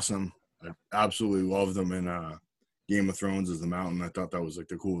he's awesome. I absolutely loved him in Game of Thrones as the Mountain. I thought that was like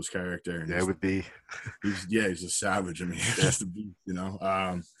the coolest character. And it would be. He's a savage. I mean, he's just a beast, you know.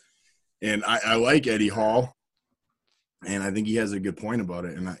 And I like Eddie Hall, and I think he has a good point about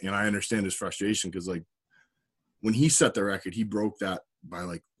it. And I understand his frustration because, like, when he set the record, he broke that by,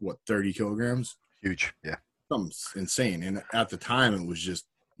 like, 30 kilograms? Huge, yeah. Something insane. And at the time, it was just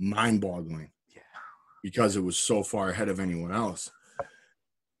mind-boggling because it was so far ahead of anyone else.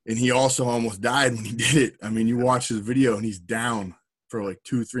 And he also almost died when he did it. I mean, you watch his video, and he's down for, like,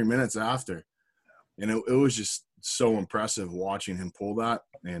 2-3 minutes after. And it was just so impressive watching him pull that.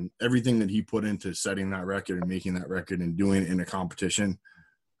 And everything that he put into setting that record and making that record and doing it in a competition,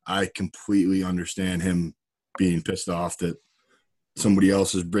 I completely understand him being pissed off that somebody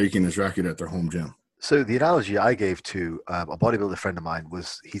else is breaking his record at their home gym. So the analogy I gave to a bodybuilder friend of mine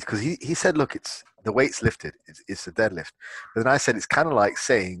was he said, look, it's the weight's lifted, it's a deadlift. But then I said it's kind of like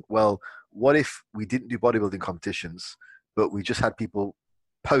saying, well, what if we didn't do bodybuilding competitions, but we just had people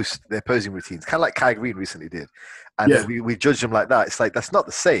post their posing routines, kind of like Kai Green recently did, and then we judge them like that. It's like that's not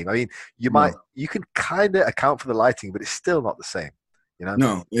the same. I mean, you can kind of account for the lighting, but it's still not the same. You know?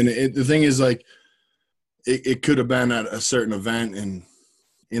 No, and the thing is, like, it could have been at a certain event and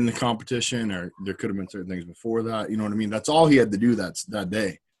in the competition, or there could have been certain things before that. You know what I mean? That's all he had to do that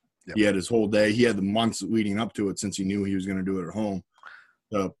day. Yep. He had his whole day. He had the months leading up to it since he knew he was going to do it at home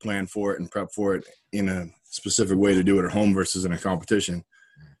to plan for it and prep for it in a specific way to do it at home versus in a competition.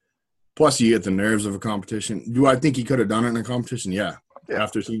 Plus, you get the nerves of a competition. Do I think he could have done it in a competition? Yeah.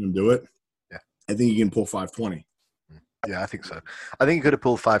 After seeing him do it, I think he can pull 520. Yeah, I think so. I think he could have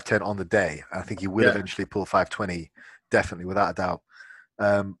pulled 510 on the day. I think he will eventually pull 520, definitely, without a doubt.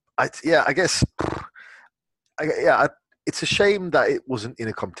 I guess, it's a shame that it wasn't in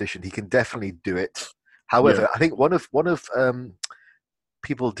a competition. He can definitely do it. However, I think one of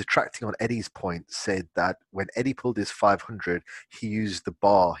people detracting on Eddie's point said that when Eddie pulled his 500, he used the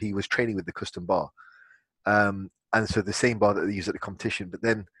bar. He was training with the custom bar, and so the same bar that they use at the competition. But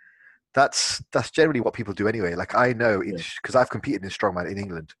then that's generally what people do anyway. Like I know because I've competed in strongman in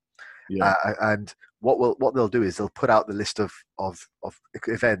England, and what they'll do is they'll put out the list of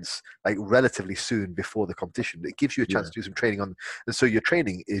events like relatively soon before the competition. It gives you a chance to do some training on, and so your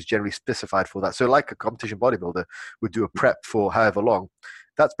training is generally specified for that. So like a competition bodybuilder would do a prep for however long.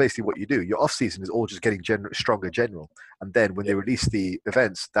 That's basically what you do. Your off season is all just getting stronger general, and then when they release the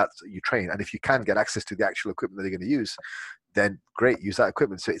events, that's you train. And if you can get access to the actual equipment that they're going to use, then great, use that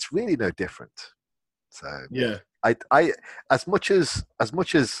equipment. So it's really no different. So I as much as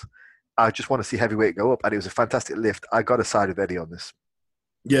I just want to see heavyweight go up, and it was a fantastic lift, I got to side with Eddie on this.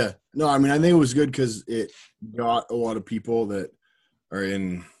 Yeah, no, I mean I think it was good because it got a lot of people that are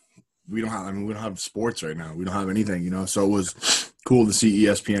in. We don't have sports right now. We don't have anything, you know. So it was cool to see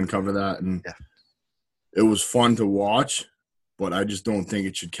ESPN cover that, and it was fun to watch. But I just don't think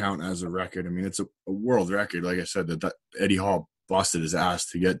it should count as a record. I mean, it's a world record, like I said, that Eddie Hall busted his ass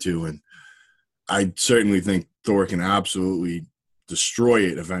to get to, and I certainly think Thor can absolutely destroy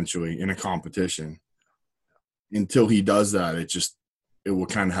it eventually in a competition. Until he does that, it just it will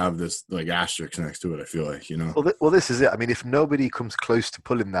kind of have this like asterisk next to it. I feel like, you know. Well, this is it. I mean, if nobody comes close to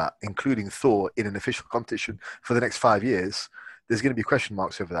pulling that, including Thor, in an official competition for the next 5 years, there's going to be question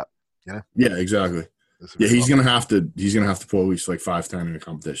marks over that. You know? Yeah, exactly. Yeah, he's gonna have to pull at least like 510 in a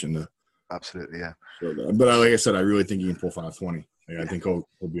competition to. Absolutely, yeah. Show that. But like I said, I really think he can pull 520. Like, I think he'll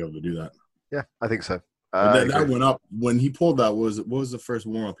be able to do that. Yeah, I think so. But that went up when he pulled that. What was the first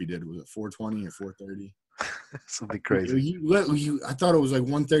warm up he did? Was it 420 or 430? Something crazy. I thought it was like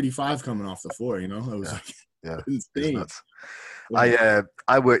 135 coming off the floor. You know, it was insane.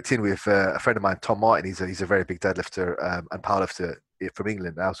 I worked in with a friend of mine, Tom Martin. He's a very big deadlifter and powerlifter from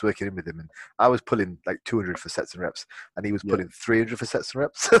England. I was working in with him, and I was pulling like 200 for sets and reps, and he was pulling 300 for sets and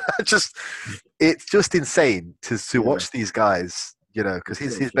reps. It's just insane to watch these guys. You know, because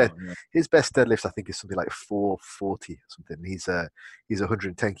his best deadlift I think is something like 440 or something. He's a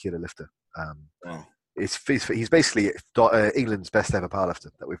 110 kilo lifter. Wow. He's basically England's best ever powerlifter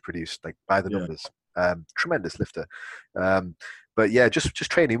that we've produced, like by the numbers. Tremendous lifter. But yeah, just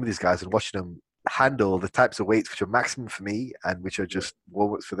training with these guys and watching them handle the types of weights which are maximum for me and which are just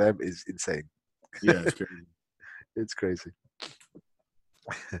warm-ups for them is insane. Yeah, it's crazy. It's crazy.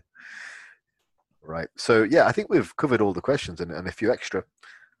 Right. So yeah, I think we've covered all the questions and a few extra.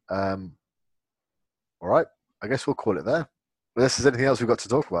 All right. I guess we'll call it there. Unless there's anything else we've got to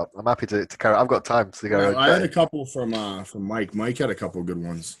talk about, I'm happy to carry. I've got time to go. I had a couple from Mike. Mike had a couple good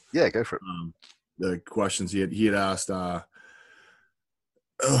ones. Yeah, go for it. The questions he had asked.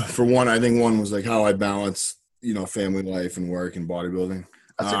 For one, I think one was like how I balance, you know, family life and work and bodybuilding.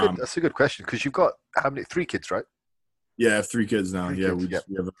 That's a good question because you've got how many? 3 kids, right? Yeah, I have 3 kids now. We have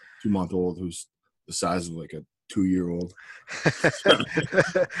a 2-month-old who's the size of like a 2-year-old.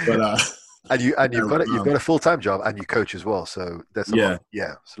 But and you've got a full-time job and you coach as well, so there's a lot.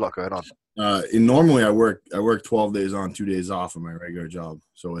 Yeah, it's a lot going on. And normally I work 12 days on, 2 days off of my regular job,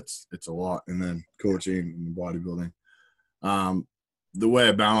 so it's a lot. And then coaching and bodybuilding. The way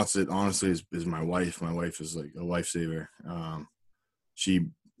I balance it, honestly, is my wife. My wife is like a lifesaver. She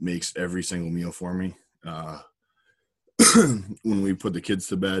makes every single meal for me. When we put the kids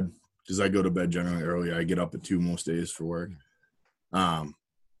to bed, because I go to bed generally early, I get up at 2 most days for work.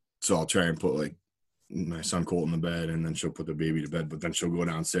 So I'll try and put like my son Colton to bed, and then she'll put the baby to bed. But then she'll go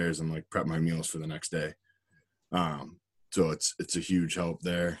downstairs and like prep my meals for the next day. So it's a huge help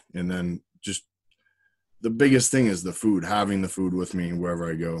there. And then just the biggest thing is the food, having the food with me wherever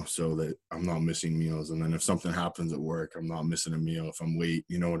I go, so that I'm not missing meals. And then if something happens at work, I'm not missing a meal if I'm late.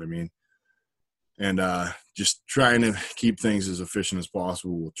 You know what I mean? And just trying to keep things as efficient as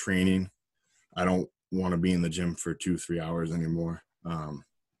possible with training. I don't want to be in the gym for 2-3 hours anymore.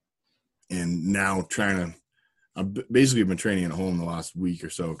 And now I've basically been training at home the last week or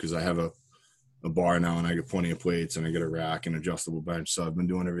so because I have a bar now and I get plenty of plates and I get a rack and adjustable bench. So I've been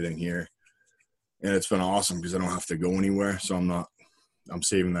doing everything here. And it's been awesome because I don't have to go anywhere. So I'm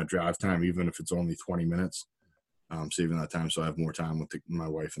saving that drive time, even if it's only 20 minutes. I'm saving that time so I have more time with my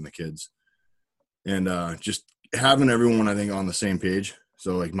wife and the kids. And just having everyone, I think, on the same page.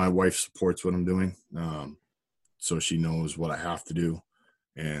 So, like, my wife supports what I'm doing. So she knows what I have to do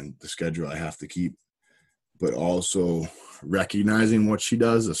and the schedule I have to keep. But also recognizing what she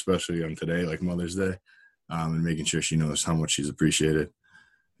does, especially on today, like Mother's Day, and making sure she knows how much she's appreciated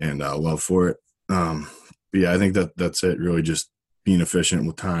and love for it. But yeah, I think that's it, really just being efficient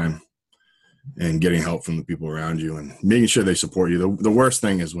with time and getting help from the people around you and making sure they support you. The worst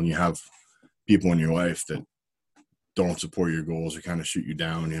thing is when you have people in your life that don't support your goals or kind of shoot you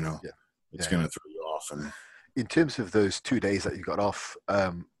down, you know. It's going to throw you off. And in terms of those 2 days that you got off,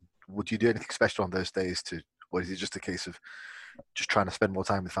 would you do anything special on those days or is it just a case of just trying to spend more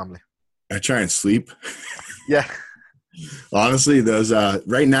time with family? I try and sleep. Yeah. Honestly, there's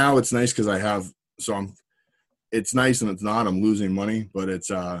right now it's nice because it's nice and it's not. I'm losing money, but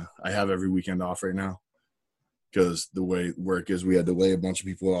I have every weekend off right now because the way work is, we had to lay a bunch of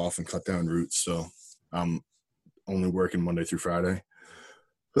people off and cut down routes. So I'm only working Monday through Friday.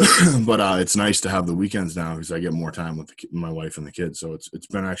 But it's nice to have the weekends now because I get more time with my wife and the kids. So it's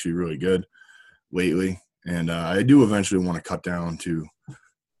been actually really good lately. And I do eventually want to cut down to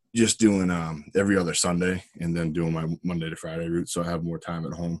just doing every other Sunday and then doing my Monday to Friday route so I have more time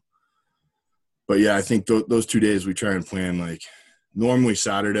at home. But yeah, I think those 2 days we try and plan, like normally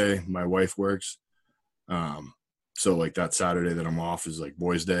Saturday my wife works. So like that Saturday that I'm off is like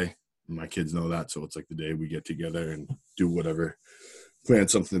boys' day. And my kids know that. So it's like the day we get together and do whatever, plan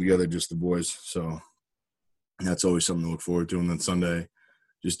something together, just the boys. So that's always something to look forward to. And then Sunday,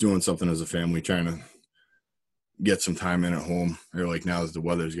 just doing something as a family, trying to get some time in at home. Or like now as the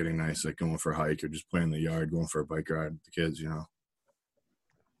weather's getting nice, like going for a hike or just playing in the yard, going for a bike ride with the kids, you know.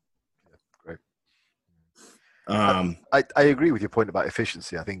 I agree with your point about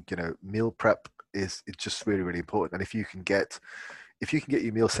efficiency. I think, meal prep it's just really, really important. And if you can get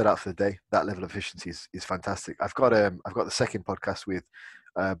your meal set out for the day, that level of efficiency is fantastic. I've got the second podcast with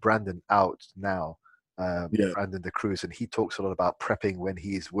Brandon out now, Yeah, Brandon De Cruz, and he talks a lot about prepping when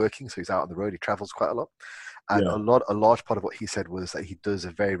he's working. So he's out on the road, he travels quite a lot. And yeah, a large part of what he said was that he does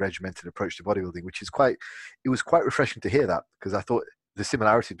a very regimented approach to bodybuilding, which is it was quite refreshing to hear that, because I thought the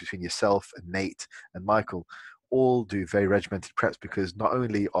similarities between yourself and Nate and Michael all do very regimented preps, because not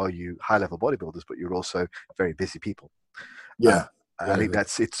only are you high level bodybuilders, but you're also very busy people. Uh, yeah, I think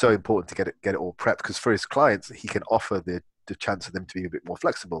exactly. it's so important to get it all prepped, because for his clients he can offer the chance of them to be a bit more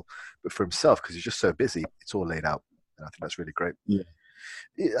flexible, but for himself, because he's just so busy, it's all laid out, and I think that's really great. Yeah.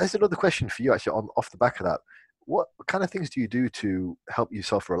 There's another question for you, actually, off the back of that. What kind of things do you do to help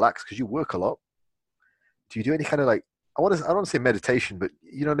yourself relax? Because you work a lot. Do you do any kind of like, I don't want to say meditation, but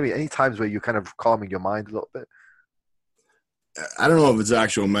you know what I mean? Any times where you're kind of calming your mind a little bit? I don't know if it's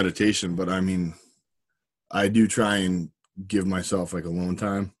actual meditation, but I mean, I do try and give myself like alone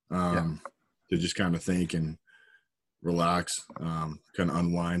time Yeah. to just kind of think and relax, kind of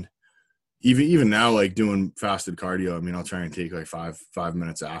unwind. Even now, like doing fasted cardio, I mean, I'll try and take like 5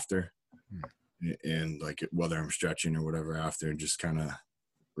 minutes after, Hmm. and like whether I'm stretching or whatever after, and just kind of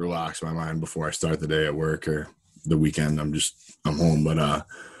relax my mind before I start the day at work or the weekend. I'm home, but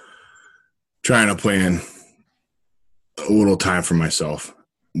trying to plan a little time for myself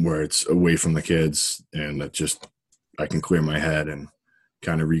where it's away from the kids and that just I can clear my head and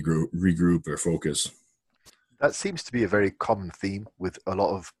kind of regroup or focus. That seems to be a very common theme with a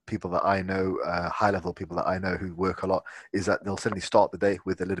lot of people that I know, high level people that I know who work a lot, is that they'll suddenly start the day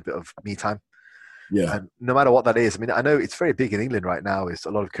with a little bit of me time. Yeah, And no matter what that is, I mean, I know it's very big in England right now, is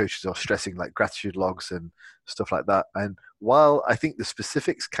a lot of coaches are stressing like gratitude logs and stuff like that. And while I think the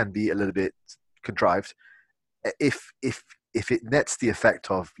specifics can be a little bit contrived, if it nets the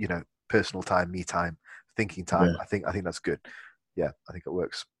effect of, personal time, me time, thinking time, yeah. I think that's good. Yeah, I think it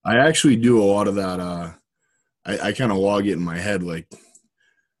works. I actually do a lot of that. I kind of log it in my head. Like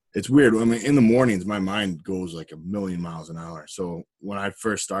it's weird. I mean, in the mornings, my mind goes like a million miles an hour. So when I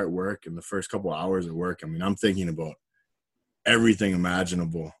first start work and the first couple of hours of work, I mean, I'm thinking about everything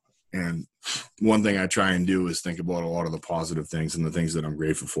imaginable. And one thing I try and do is think about a lot of the positive things and the things that I'm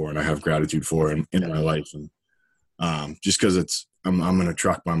grateful for and I have gratitude for in my life. And just because I'm in a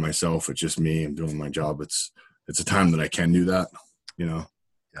truck by myself, it's just me and doing my job. It's a time that I can do that, you know.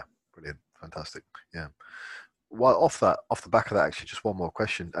 Yeah, brilliant, fantastic. Yeah. Well, off the back of that, actually, just one more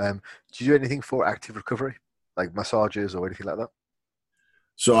question. Do you do anything for active recovery, like massages or anything like that?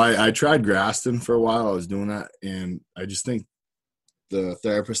 So I tried Graston for a while. I was doing that, and I just think the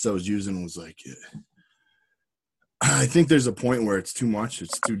therapist I was using was like, I think there's a point where it's too much,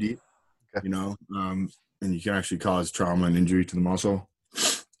 it's too deep, Okay. you know, and you can actually cause trauma and injury to the muscle.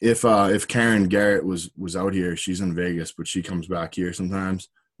 If Karen Garrett was out here, she's in Vegas, but she comes back here sometimes.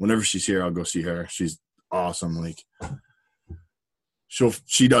 Whenever she's here, I'll go see her. She's awesome. Like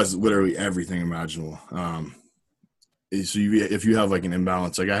she does literally everything imaginable. So if you have like an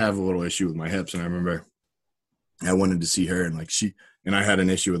imbalance, like I have a little issue with my hips, and I remember I wanted to see her, and I had an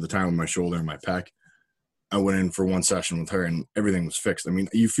issue at the time with my shoulder and my pec. I went in for one session with her, and everything was fixed. I mean,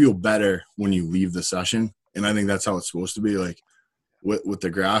 you feel better when you leave the session, and I think that's how it's supposed to be. Like with the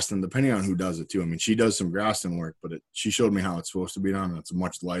Graston, depending on who does it too. I mean, she does some Graston work, but she showed me how it's supposed to be done, and it's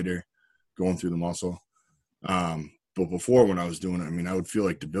much lighter going through the muscle. But before, when I was doing it, I mean, I would feel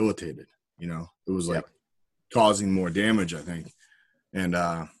like debilitated. You know, it was Yeah. like causing more damage, I think. And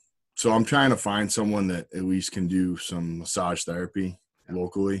so I'm trying to find someone that at least can do some massage therapy Yeah.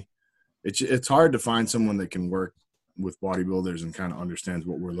 locally. It's hard to find someone that can work with bodybuilders and kind of understands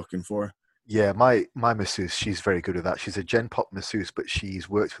what we're looking for. Yeah, my masseuse, she's very good at that. She's a Gen Pop masseuse, but she's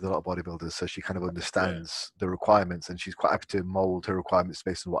worked with a lot of bodybuilders, so she kind of Yeah, understands the requirements, and she's quite happy to mold her requirements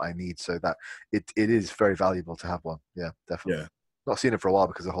based on what I need. So that it is very valuable to have one. Yeah, definitely. yeah, Not seen it for a while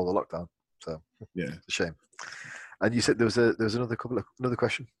because of the whole lockdown, so yeah, it's a shame. And you said there was another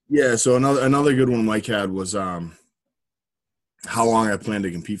question. yeah. So another good one Mike had was how long I plan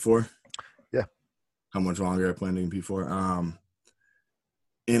to compete for. Yeah, How much longer I plan to compete for.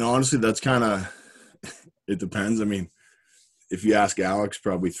 And honestly, that's kind of it depends. I mean, if you ask Alex,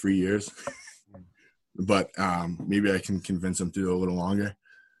 probably 3 years, but maybe I can convince him to do a little longer.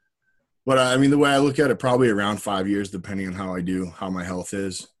 But I mean, the way I look at it, probably around 5 years, depending on how I do, how my health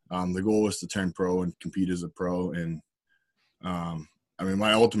is. The goal is to turn pro and compete as a pro. And I mean,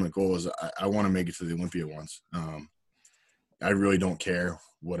 my ultimate goal is I want to make it to the Olympia once. I really don't care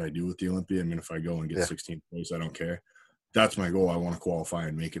what I do with the Olympia. I mean, if I go and get yeah, 16th place, I don't care. That's my goal. I want to qualify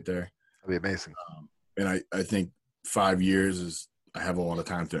and make it there. that'd be amazing. and I think 5 years is I have a lot of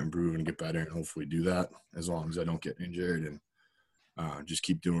time to improve and get better, and hopefully do that as long as I don't get injured and just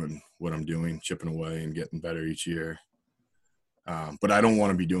keep doing what I'm doing, chipping away and getting better each year. But I don't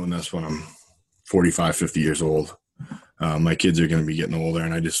want to be doing this when I'm 45, 50 years old. My kids are going to be getting older,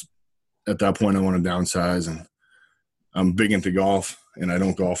 and at that point, I want to downsize. And I'm big into golf, and I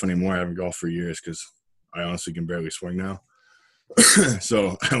don't golf anymore. I haven't golfed for years because I honestly can barely swing now.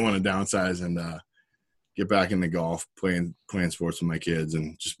 So I want to downsize and get back into golf, playing sports with my kids,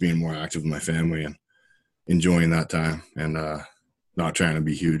 and just being more active with my family and enjoying that time, and not trying to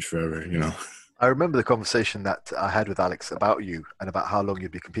be huge forever, you know. I remember the conversation that I had with Alex about you and about how long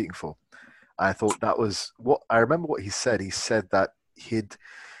you'd be competing for. I thought that was what I remember what he said. He said that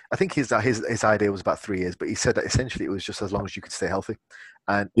I think his idea was about 3 years, but he said that essentially it was just as long as you could stay healthy,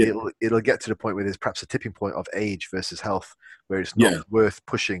 and Yeah. it'll get to the point where there's perhaps a tipping point of age versus health, where it's not worth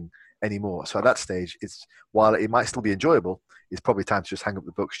pushing anymore. So at that stage, while it might still be enjoyable, it's probably time to just hang up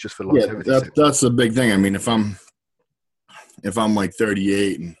the books just for longevity. Yeah, that's the big thing. I mean, if I'm like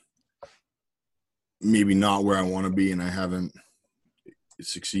 38 and maybe not where I want to be, and I haven't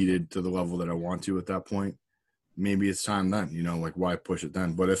succeeded to the level that I want to at that point, maybe it's time then, you know, like why push it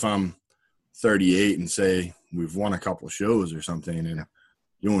then? But if I'm 38 and say we've won a couple shows or something and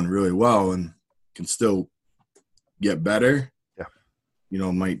doing really well and can still get better, you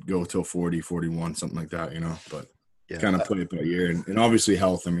know, might go till 40, 41, something like that, you know, but kind of play it by ear. And obviously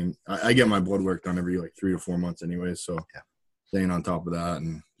health. I mean, I get my blood work done every like 3 or 4 months anyway. So staying on top of that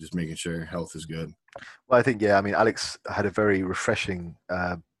and just making sure health is good. Well, I think, I mean, Alex had a very refreshing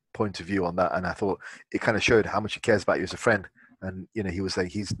point of view on that. And I thought it kind of showed how much he cares about you as a friend. And, you know, he was saying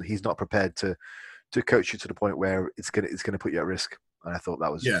he's not prepared to coach you to the point where it's going to put you at risk. And I thought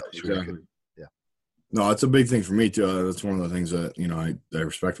that was, exactly. Really good. Yeah. No, it's a big thing for me too. That's one of the things that, you know, I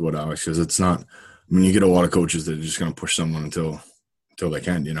respect about Alex, because it's not, I mean, you get a lot of coaches that are just going to push someone until they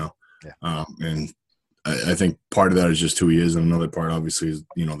can, you know? Yeah. And I think part of that is just who he is. And another part obviously is,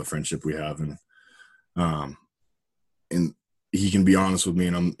 you know, the friendship we have. And he can be honest with me,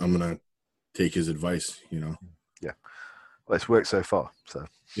 and I'm going to take his advice, you know? Yeah. Well, it's worked so far. So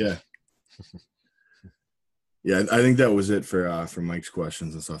yeah. Yeah. I think that was it for Mike's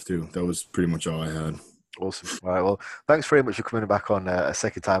questions and stuff too. That was pretty much all I had. Awesome. All right. Well, thanks very much for coming back on a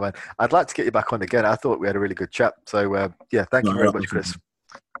second time. And I'd like to get you back on again. I thought we had a really good chat. So, thank you very much, Chris.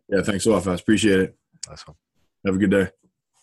 Yeah, thanks a lot, Faz. Appreciate it. Nice one. Have a good day.